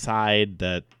from the side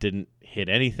that didn't hit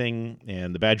anything,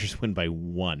 and the Badgers win by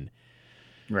 1.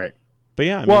 Right. But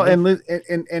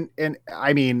and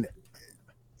I mean,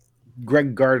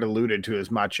 Greg Gard alluded to as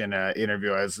much in an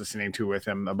interview I was listening to with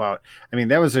him about, I mean,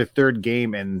 that was their third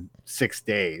game in 6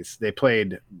 days. They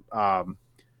played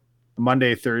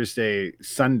Monday, Thursday,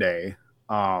 Sunday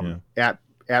at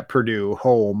Purdue,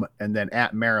 home, and then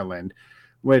at Maryland,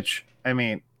 which, I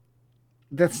mean,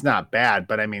 that's not bad,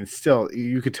 but I mean, still,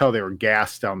 you could tell they were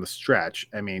gassed down the stretch.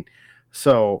 I mean,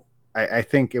 so I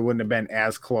think it wouldn't have been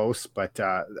as close, but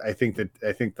I think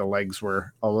the legs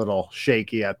were a little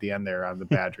shaky at the end there on the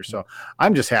Badgers. So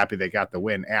I'm just happy they got the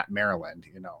win at Maryland.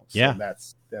 So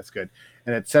that's good,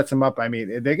 and it sets them up. I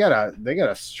mean, they got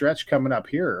a stretch coming up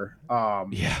here.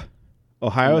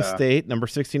 Ohio State, number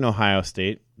 16, Ohio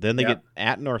State. Then they get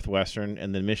at Northwestern,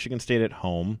 and then Michigan State at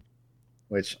home.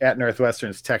 Which at Northwestern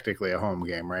is technically a home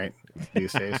game, right?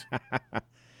 These days.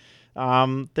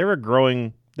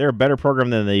 They're a better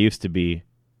program than they used to be,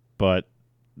 but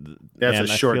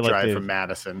that's a short drive from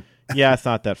Madison. It's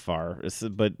not that far.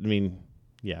 But I mean,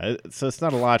 so it's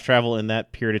not a lot of travel in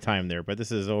that period of time there. But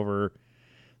this is over.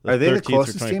 Are they the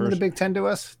closest team in the Big Ten to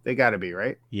us? They got to be,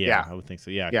 right? Yeah, I would think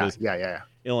so. Yeah.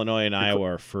 Illinois and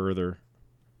Iowa are further.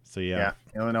 So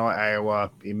Illinois,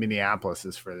 Iowa, Minneapolis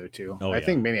is further too. I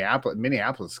think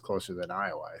Minneapolis is closer than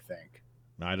Iowa. I think.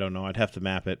 I don't know. I'd have to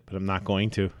map it, but I'm not going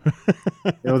to.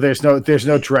 There's no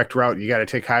direct route. You got to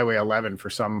take Highway 11 for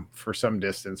some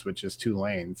distance, which is 2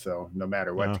 lanes. So no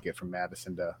matter what, to get from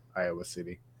Madison to Iowa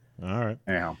City. All right.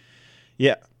 Anyhow.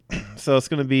 Yeah. So it's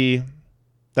going to be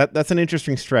that's an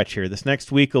interesting stretch here. This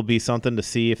next week will be something to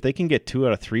see if they can get 2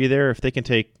 out of 3 there. If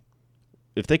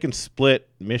they can split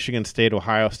Michigan State,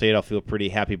 Ohio State, I'll feel pretty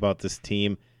happy about this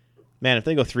team. Man, if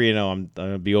they go 3-0, I'm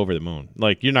going to be over the moon.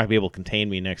 Like, you're not going to be able to contain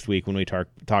me next week when we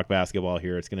talk basketball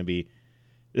here. It's going to be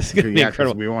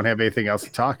incredible. We won't have anything else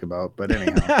to talk about, but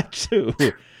anyhow. That too.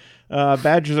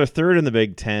 Badgers are 3rd in the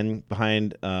Big Ten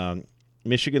behind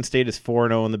Michigan State is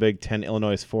 4-0 in the Big Ten.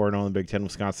 Illinois is 4-0 in the Big Ten.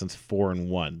 Wisconsin's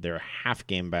 4-1. They're a half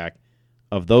game back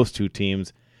of those 2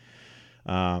 teams.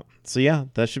 So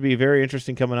that should be very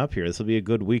interesting coming up here. This will be a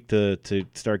good week to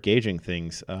start gauging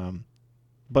things.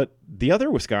 But the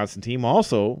other Wisconsin team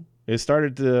also has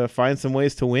started to find some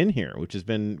ways to win here, which has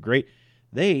been great.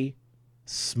 They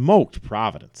smoked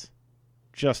Providence,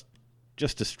 just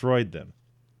destroyed them.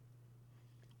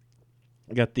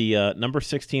 Got the number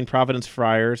 16 Providence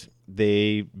Friars.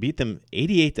 They beat them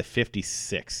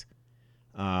 88-56.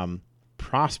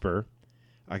 Prosper,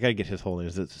 I gotta get his whole name.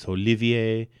 It's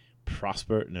Olivier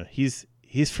Prosper. No, he's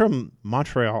from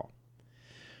Montreal.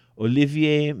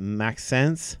 Olivier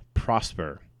Maxence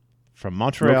Prosper from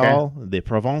Montreal, the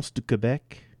Province du Québec.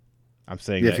 I'm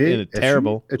saying that in a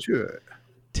terrible. He's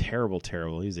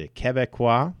a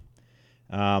Québécois.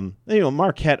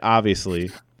 Marquette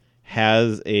obviously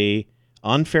has a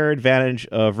unfair advantage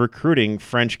of recruiting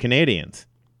French Canadians,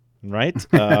 right?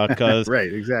 Because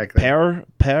right, exactly.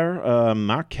 Père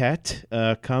Marquette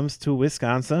comes to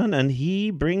Wisconsin and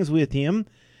he brings with him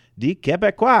the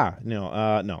Québécois.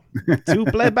 No, to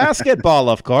play basketball,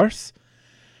 of course.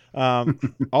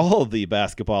 All of the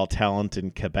basketball talent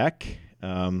in Quebec.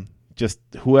 just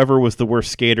whoever was the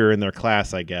worst skater in their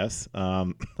class, I guess.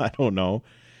 I don't know.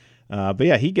 But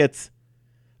yeah, he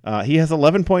has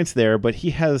 11 points there, but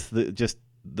he has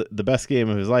the best game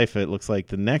of his life. It looks like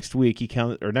the next week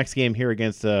next game here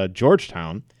against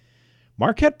Georgetown,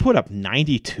 Marquette put up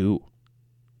 92.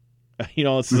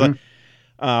 This is like,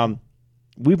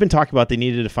 we've been talking about they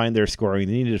needed to find their scoring.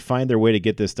 They needed to find their way to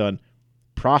get this done.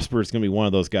 Prosper is going to be one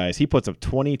of those guys. He puts up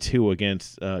 22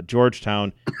 against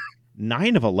Georgetown,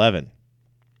 9 of 11.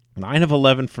 9 of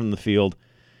 11 from the field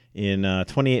in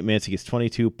 28 minutes. He gets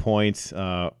 22 points,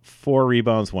 4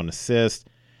 rebounds, 1 assist.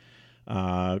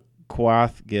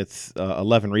 Quath gets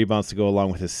 11 rebounds to go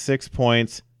along with his 6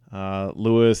 points.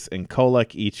 Lewis and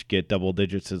Kolek each get double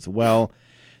digits as well.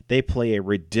 They play a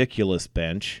ridiculous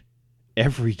bench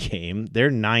every game.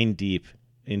 They're 9 deep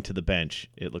into the bench,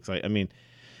 it looks like.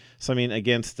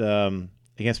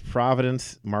 Against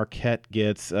Providence, Marquette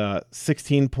gets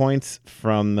 16 points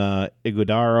from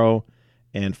Iguodaro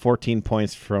and 14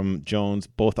 points from Jones,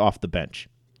 both off the bench.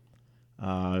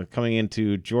 Coming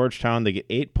into Georgetown, they get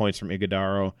 8 points from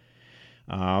Iguodaro.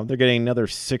 They're getting another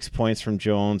 6 points from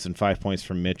Jones and 5 points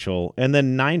from Mitchell, and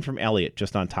then 9 from Elliott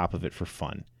just on top of it for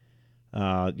fun.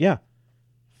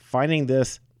 Finding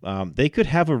this, they could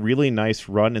have a really nice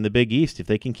run in the Big East if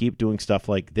they can keep doing stuff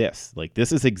like this. Like,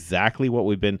 this is exactly what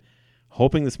we've been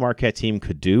hoping this Marquette team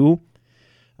could do.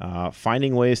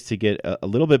 Finding ways to get a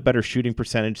little bit better shooting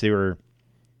percentage. They were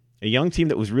a young team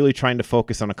that was really trying to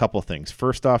focus on a couple of things.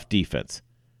 First off, defense.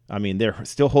 They're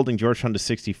still holding Georgetown to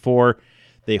 64.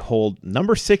 They hold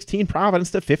number 16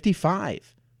 Providence to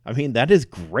 55. That is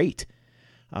great.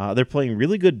 They're playing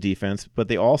really good defense, but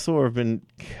they also have been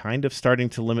kind of starting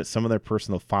to limit some of their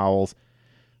personal fouls.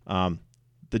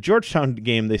 The Georgetown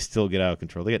game, they still get out of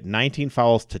control. They get 19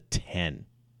 fouls to 10.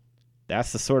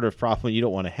 That's the sort of problem you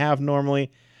don't want to have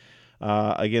normally.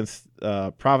 Against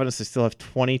Providence, they still have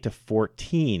 20 to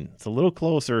 14. It's a little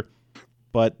closer,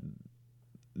 but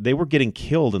they were getting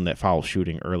killed in that foul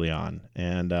shooting early on.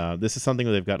 And this is something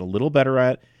that they've gotten a little better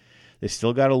at. They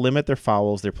still got to limit their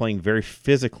fouls. They're playing very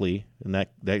physically and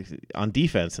that on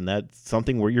defense, and that's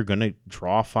something where you're going to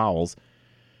draw fouls.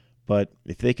 But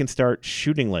if they can start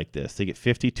shooting like this, they get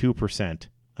 52%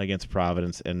 against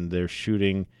Providence, and they're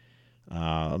shooting, you're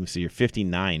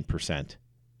 59%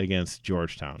 against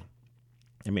Georgetown.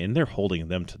 They're holding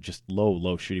them to just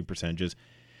low shooting percentages.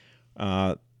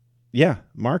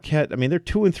 Marquette, they're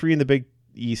 2-3 in the Big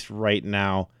East right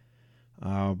now.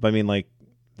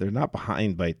 They're not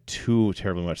behind by too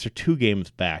terribly much. They're 2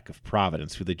 games back of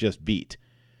Providence, who they just beat.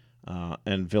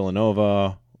 And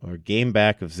Villanova, or game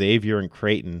back of Xavier and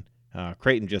Creighton.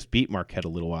 Creighton just beat Marquette a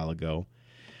little while ago.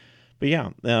 But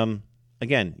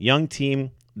again, young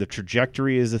team. The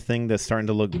trajectory is a thing that's starting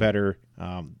to look better.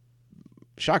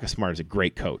 Shaka Smart is a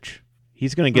great coach.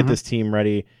 He's going to get this team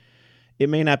ready. It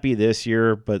may not be this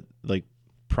year, but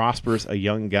Prosper's a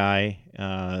young guy.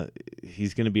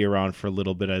 He's going to be around for a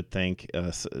little bit, I think.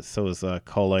 So is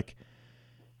Kolek.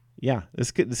 Yeah,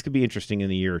 this could be interesting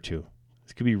in a year or two.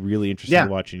 This could be really interesting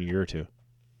to watch in a year or two.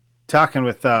 Talking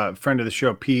with a friend of the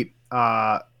show, Pete,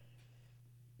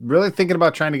 really thinking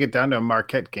about trying to get down to a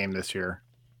Marquette game this year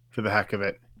for the heck of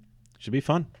it. Should be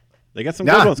fun. They got some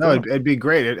good ones. No, it'd be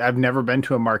great. I've never been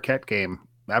to a Marquette game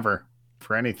ever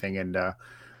for anything, and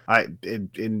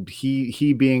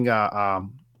he being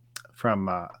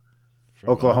from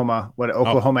Oklahoma.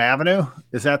 Oklahoma Avenue?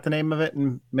 Is that the name of it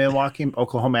in Milwaukee?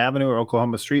 Oklahoma Avenue or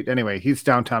Oklahoma Street? Anyway, he's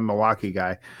downtown Milwaukee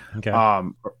guy. Okay.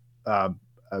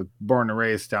 Born and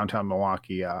raised downtown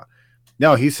Milwaukee.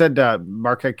 No, he said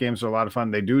Marquette games are a lot of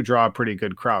fun. They do draw a pretty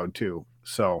good crowd too.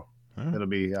 So it'll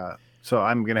be. So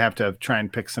I'm gonna have to try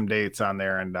and pick some dates on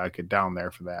there and get down there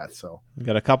for that. So we've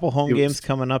got a couple home games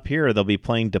coming up here. They'll be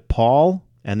playing DePaul.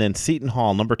 And then Seton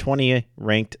Hall, number 20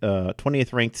 ranked,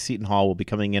 20th ranked Seton Hall will be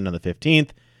coming in on the 15th.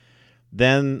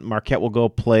 Then Marquette will go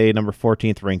play number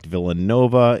 14th ranked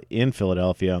Villanova in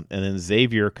Philadelphia. And then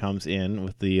Xavier comes in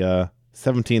with the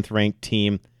 17th ranked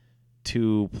team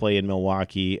to play in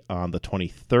Milwaukee on the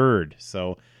 23rd.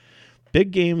 So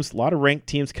big games, a lot of ranked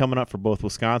teams coming up for both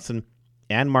Wisconsin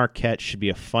and Marquette. Should be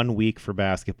a fun week for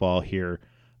basketball here.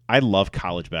 I love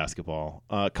college basketball.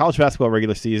 College basketball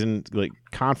regular season,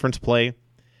 conference play,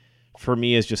 for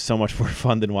me is just so much more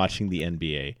fun than watching the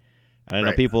NBA. And I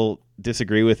know people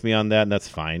disagree with me on that, and that's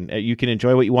fine. You can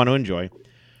enjoy what you want to enjoy.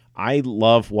 I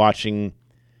love watching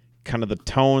kind of the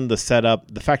tone, the setup,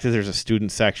 the fact that there's a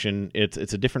student section. It's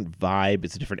a different vibe.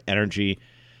 It's a different energy.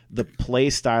 The play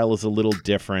style is a little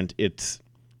different. It's,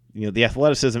 the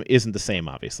athleticism isn't the same,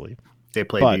 obviously. They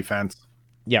play defense.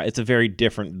 Yeah, it's a very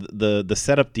different. The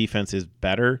setup defense is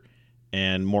better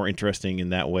and more interesting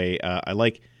in that way. I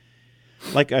like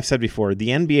like I've said before, the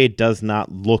NBA does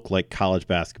not look like college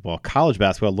basketball. College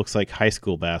basketball looks like high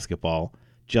school basketball,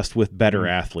 just with better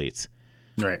athletes.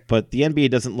 Right. But the NBA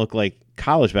doesn't look like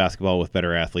college basketball with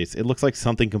better athletes. It looks like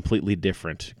something completely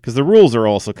different because the rules are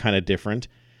also kind of different.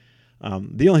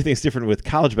 The only thing that's different with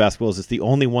college basketball is it's the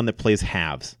only one that plays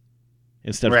halves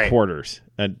instead of quarters.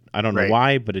 And I don't know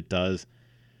why, but it does.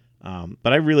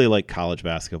 But I really like college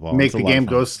basketball. Make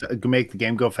the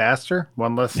game go faster.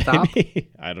 One less stop.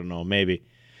 I don't know. Maybe.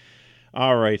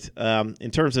 All right.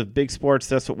 In terms of big sports,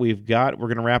 that's what we've got. We're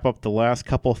going to wrap up the last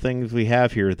couple things we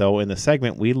have here, though, in the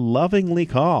segment we lovingly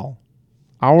call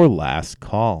Our Last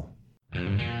Call.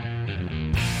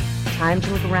 Time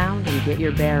to look around and get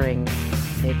your bearings.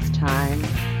 It's time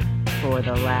for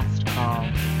the last call.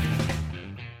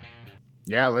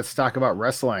 Yeah, let's talk about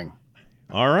wrestling.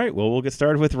 All right. Well, we'll get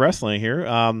started with wrestling here.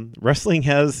 Wrestling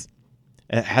has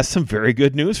some very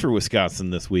good news for Wisconsin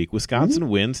this week. Wisconsin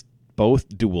wins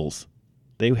both duels.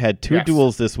 They had two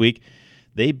duels this week.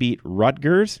 They beat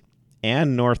Rutgers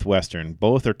and Northwestern.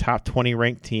 Both are top 20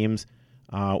 ranked teams.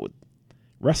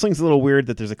 Wrestling's a little weird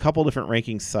that there's a couple different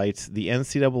ranking sites. The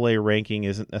NCAA ranking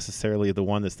isn't necessarily the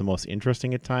one that's the most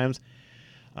interesting at times.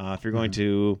 If you're going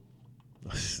to,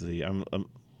 let's see,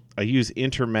 I use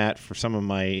Intermat for some of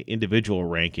my individual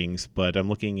rankings, but I'm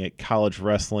looking at college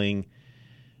wrestling,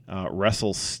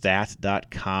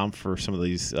 WrestleStat.com for some of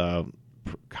these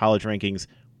college rankings.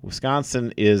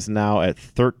 Wisconsin is now at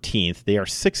 13th. They are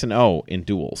 6-0 in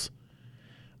duels.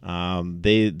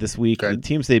 This week, the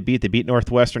teams they beat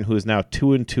Northwestern, who is now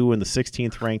 2-2 and the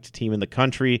 16th ranked team in the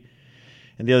country.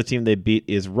 And the other team they beat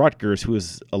is Rutgers, who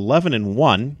is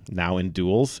 11-1 now in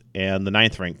duels and the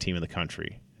 9th ranked team in the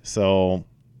country. So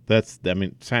it's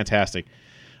fantastic.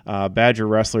 Badger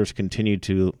wrestlers continue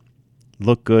to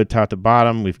look good top to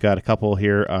bottom. We've got a couple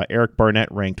here. Eric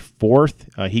Barnett ranked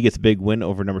 4th. He gets a big win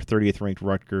over number 30th ranked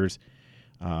Rutgers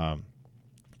at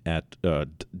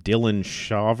Dylan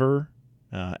Shaver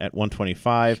at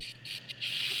 125.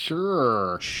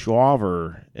 Sure.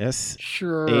 Schwaver.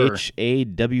 Shawver.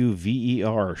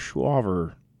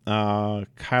 Schwaver.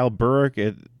 Kyle Burke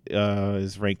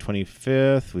is ranked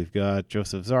 25th. We've got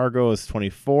Joseph Zargo is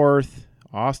 24th.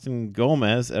 Austin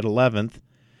Gomez at 11th.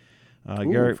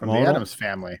 Garrett from Model. The Adams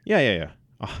family. Yeah.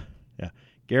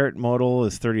 Garrett Model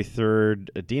is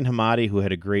 33rd. Dean Hamadi, who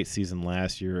had a great season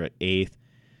last year, at 8th.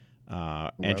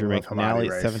 Andrew McNally,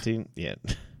 17th. Yeah.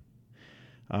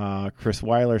 Chris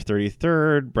Weiler,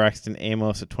 33rd. Braxton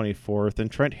Amos at 24th.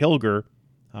 And Trent Hilger,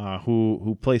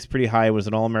 who placed pretty high, was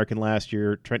an All-American last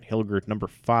year. Trent Hilger at number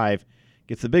 5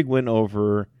 gets a big win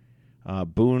over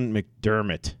Boone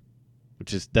McDermott,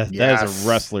 which is that is a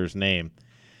wrestler's name.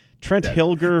 Trent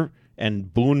Hilger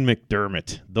and Boone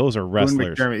McDermott. Those are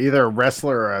wrestlers. Boone McDermott, either a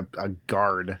wrestler or a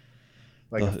guard,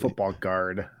 like a football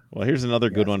guard. Well, here's another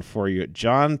good one for you.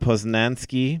 John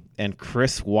Poznansky and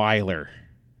Chris Weiler.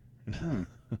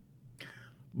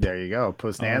 There you go.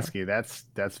 Poznansky.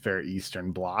 That's very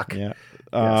Eastern Bloc. Yeah.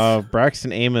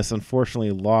 Braxton Amos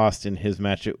unfortunately lost in his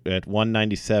match at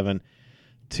 197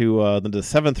 to the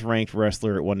 7th ranked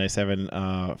wrestler at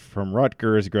 197 from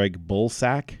Rutgers, Greg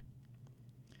Bulsack.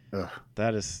 Ugh.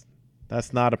 That's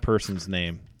not a person's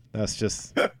name. That's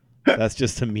just a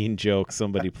mean joke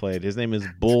somebody played. His name is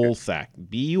Bulsack.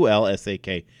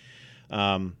 Bulsak.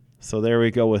 So there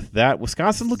we go with that.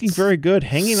 Wisconsin looking very good,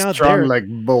 hanging out strong there. like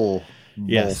bull.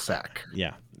 Bulsack.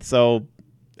 Yeah. So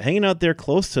hanging out there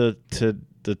close to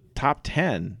the top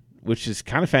 10, which is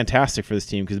kind of fantastic for this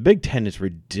team because the Big Ten is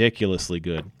ridiculously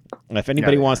good. And if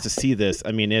anybody wants to see this,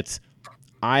 I mean, it's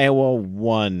Iowa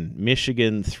 1,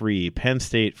 Michigan 3, Penn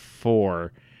State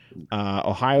 4,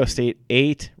 Ohio State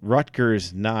 8,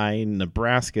 Rutgers 9,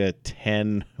 Nebraska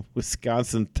 10,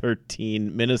 Wisconsin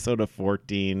 13, Minnesota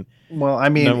 14. Well, I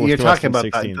mean, you're talking about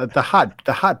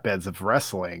the hotbeds of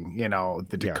wrestling. You know,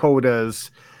 the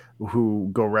Dakotas who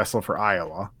go wrestle for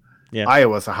Iowa. Yeah.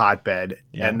 Iowa's a hotbed,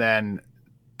 and then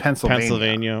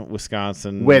Pennsylvania,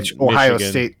 Wisconsin, which Ohio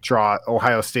Michigan.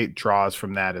 Ohio State draws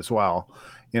from that as well.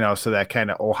 You know, so that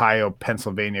kind of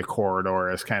Ohio-Pennsylvania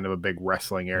corridor is kind of a big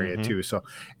wrestling area too. So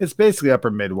it's basically upper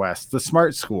Midwest. The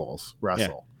smart schools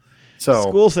wrestle. Yeah. So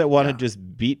schools that want to just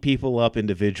beat people up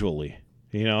individually.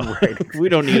 You know, we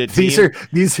don't need a team.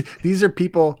 These are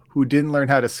people who didn't learn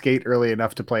how to skate early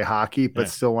enough to play hockey, but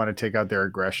still want to take out their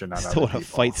aggression on other people. Still want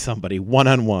to fight somebody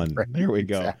one-on-one. Right. There we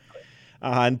go.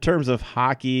 Exactly. In terms of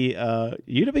hockey,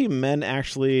 UW men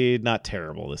actually not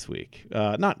terrible this week.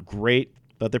 Not great,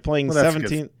 but they're playing Well,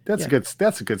 17. That's good.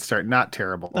 That's a good start. Not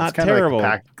terrible. Not it's kind terrible. Of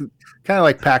like kind of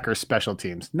like Packers special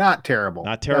teams. Not terrible.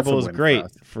 Not terrible is great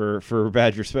for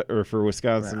Badger or for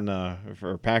Wisconsin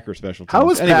for Packer special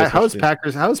teams. How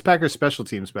was Packers special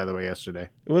teams, by the way, yesterday?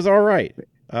 It was all right.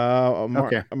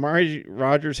 Amari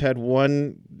Rogers had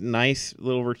one nice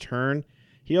little return.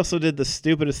 He also did the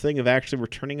stupidest thing of actually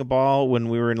returning a ball when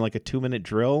we were in like a 2-minute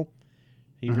drill.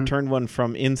 He returned one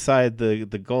from inside the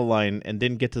goal line and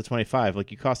didn't get to the 25.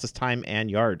 Like, you cost us time and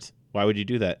yards. Why would you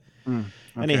do that? Okay.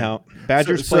 Anyhow,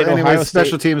 Badgers played Ohio State.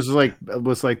 Special teams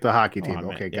was like the hockey team.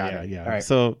 Okay, got it. Yeah. All right.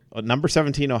 So number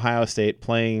 17 Ohio State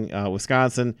playing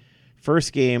Wisconsin.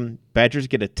 First game, Badgers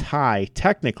get a tie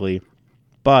technically,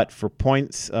 but for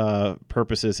points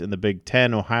purposes in the Big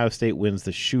Ten, Ohio State wins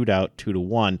the shootout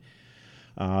 2-1.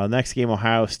 Next game,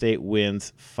 Ohio State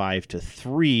wins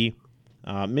 5-3.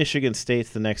 Michigan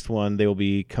State's the next one. They will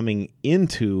be coming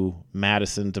into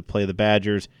Madison to play the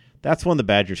Badgers. That's one the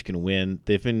Badgers can win.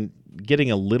 They've been getting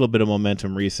a little bit of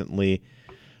momentum recently,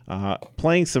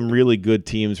 playing some really good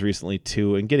teams recently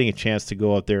too, and getting a chance to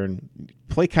go out there and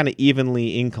play kind of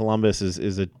evenly in Columbus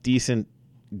is a decent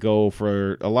go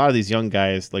for a lot of these young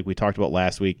guys, like we talked about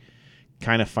last week,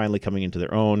 kind of finally coming into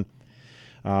their own.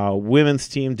 Women's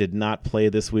team did not play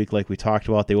this week like we talked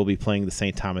about. They will be playing the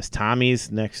St. Thomas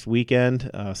Tommies next weekend,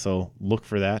 so look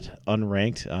for that,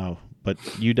 unranked. But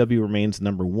UW remains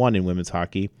number 1 in women's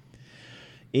hockey.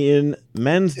 In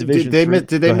men's division, did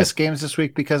they miss games this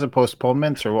week because of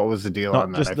postponements, or what was the deal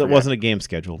on that? Just that wasn't a game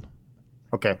scheduled.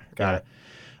 Okay, got it.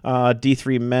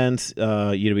 D3 men's,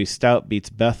 UW Stout beats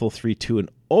Bethel 3-2 in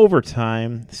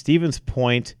overtime. Stevens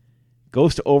Point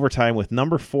goes to overtime with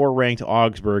number 4 ranked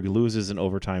Augsburg, loses in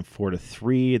overtime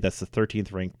 4-3. That's the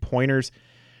 13th ranked Pointers.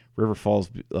 River Falls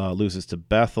loses to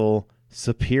Bethel.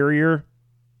 Superior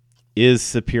is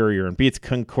Superior and beats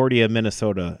Concordia,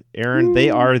 Minnesota. Aaron, they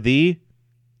are the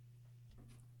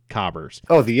Cobbers.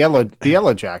 Oh, the yellow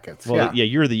jackets. Well, yeah,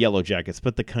 you're the Yellow Jackets,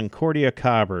 but the Concordia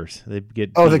Cobbers. They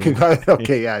get the Concordia.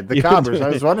 Okay, yeah, the Cobbers. I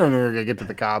was wondering when we were gonna get to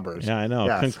the Cobbers. Yeah, I know.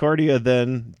 Yes. Concordia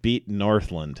then beat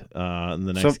Northland in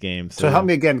the next game. So help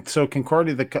me again. So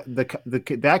Concordia,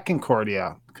 that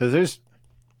Concordia, because there's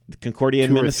Concordia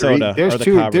in Minnesota.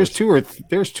 There's two or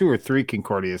three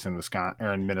Concordias in Wisconsin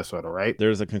or in Minnesota, right?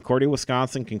 There's a Concordia,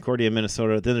 Wisconsin, Concordia,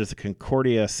 Minnesota. Then there's a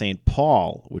Concordia, St.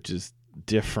 Paul, which is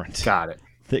different. Got it.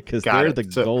 Because they're the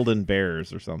Golden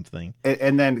Bears or something.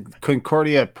 And then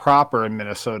Concordia proper in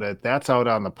Minnesota, that's out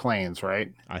on the plains,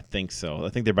 right? I think so. I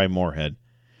think they're by Moorhead.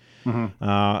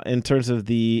 Mm-hmm. In terms of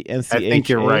the NCHA, I think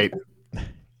you're right.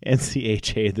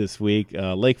 NCHA this week,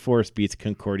 Lake Forest beats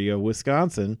Concordia,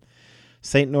 Wisconsin.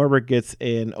 St. Norbert gets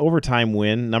an overtime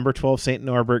win. Number 12 St.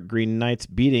 Norbert Green Knights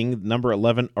beating number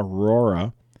 11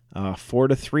 Aurora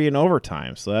 4-3 in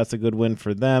overtime. So that's a good win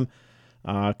for them.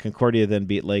 Concordia then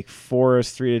beat Lake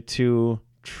Forest 3-2.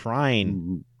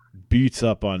 Trine beats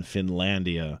up on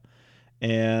Finlandia.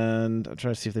 And I'm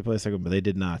trying to see if they play a second, but they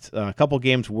did not. A couple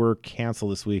games were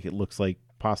canceled this week. It looks like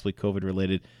possibly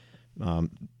COVID-related.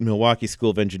 Milwaukee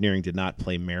School of Engineering did not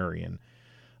play Marion.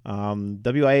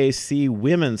 WIAC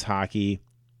women's hockey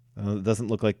doesn't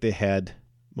look like they had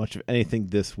much of anything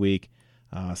this week.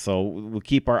 So we'll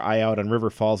keep our eye out on River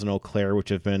Falls and Eau Claire, which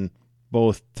have been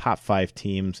both top 5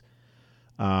 teams.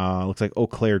 Looks like Eau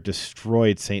Claire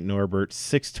destroyed St. Norbert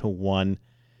 6-1,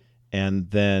 and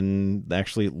then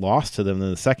actually lost to them in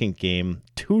the second game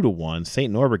 2-1.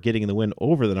 St. Norbert getting the win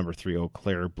over the number 3 Eau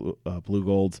Claire Blue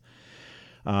Golds.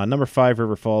 Number 5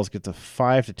 River Falls gets a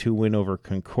 5-2 win over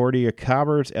Concordia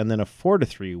Cobbers, and then a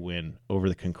 4-3 win over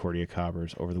the Concordia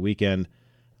Cobbers over the weekend.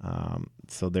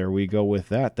 So there we go with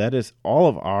that. That is all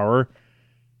of our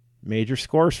major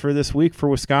scores for this week for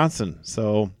Wisconsin.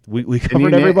 So we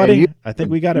covered everybody. I think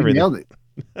we got everything. Nailed it.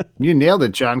 You nailed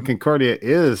it, John. Concordia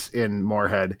is in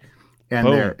Moorhead,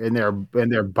 and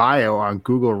their bio on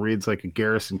Google reads like a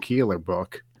Garrison Keillor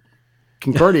book.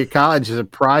 Concordia College is a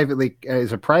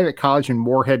private college in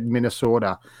Moorhead,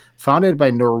 Minnesota. Founded by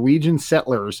Norwegian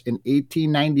settlers in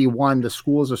 1891, the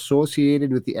school is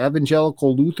associated with the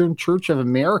Evangelical Lutheran Church of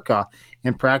America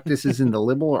and practices in the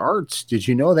liberal arts. Did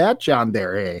you know that, John?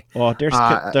 Hey. Well, there's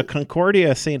the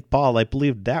Concordia St. Paul. I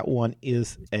believe that one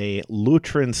is a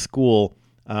Lutheran school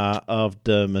of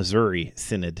the Missouri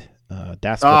Synod.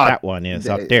 That's what that one is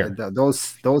out there.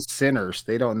 Those sinners,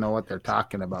 they don't know what they're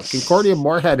talking about. Concordia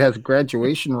Moorhead has a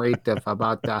graduation rate of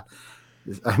about.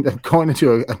 I'm going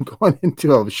into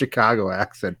a Chicago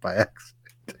accent by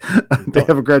accident. They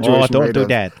have a graduation rate do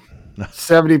that.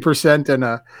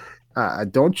 70%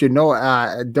 and don't you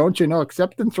know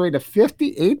acceptance rate of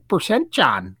 58%,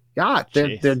 John. Yeah,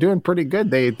 they're doing pretty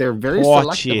good. They're very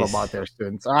selective about their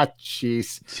students.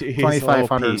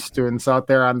 2,500 students out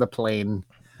there on the plane.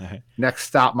 Next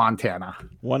stop, Montana.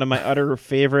 One of my utter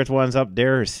favorite ones up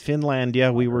there is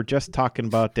Finlandia. We were just talking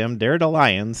about them. They're the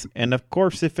Lions, and of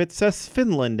course, if it says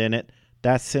Finland in it,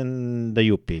 that's in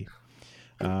the UP.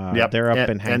 They're up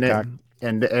in Hancock.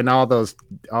 And all those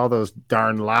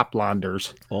darn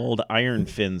Laplanders. Old Iron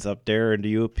Finns up there in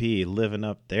the UP, living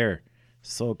up there.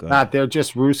 So good. They're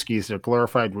just Ruskies. They're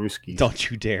glorified Ruskies. Don't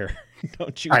you dare.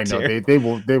 Don't you dare. I know. They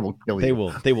will kill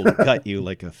you. They will gut you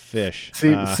like a fish.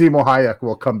 Simo Hayek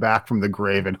will come back from the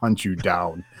grave and hunt you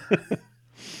down.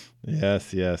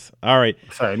 Yes. All right.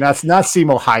 Sorry, that's not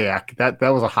Simo Hayek. That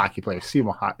was a hockey player.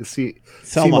 Selma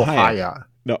Hayek.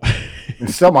 No.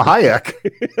 Selma Hayek.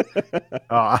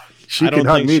 She can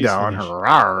hunt me down.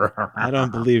 I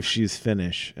don't believe she's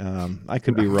Finnish. I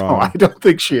could be wrong. No, I don't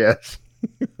think she is.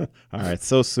 All right,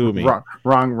 so sue me.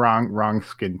 Wrong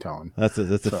skin tone. That's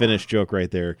a Finnish joke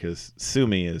right there, because sue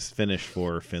me is Finnish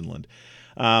for Finland.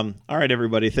 All right,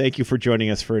 everybody, thank you for joining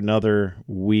us for another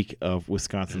week of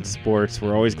Wisconsin sports.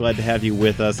 We're always glad to have you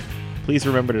with us. Please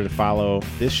remember to follow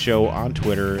this show on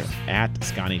Twitter at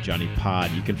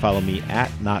SconnyJohnnyPod. You can follow me at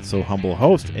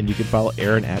NotSoHumbleHost, and you can follow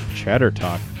Aaron at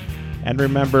ChatterTalk. And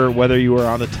remember, whether you are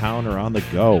on the town or on the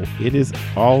go, it is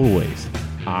always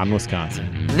on Wisconsin.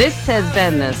 This has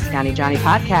been the Scotty Johnny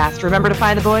Podcast. Remember to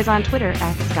find the boys on Twitter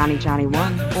at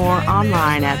SconnyJohnny1 or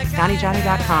online at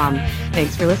SconnyJohnny.com.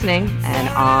 Thanks for listening, and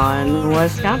on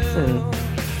Wisconsin.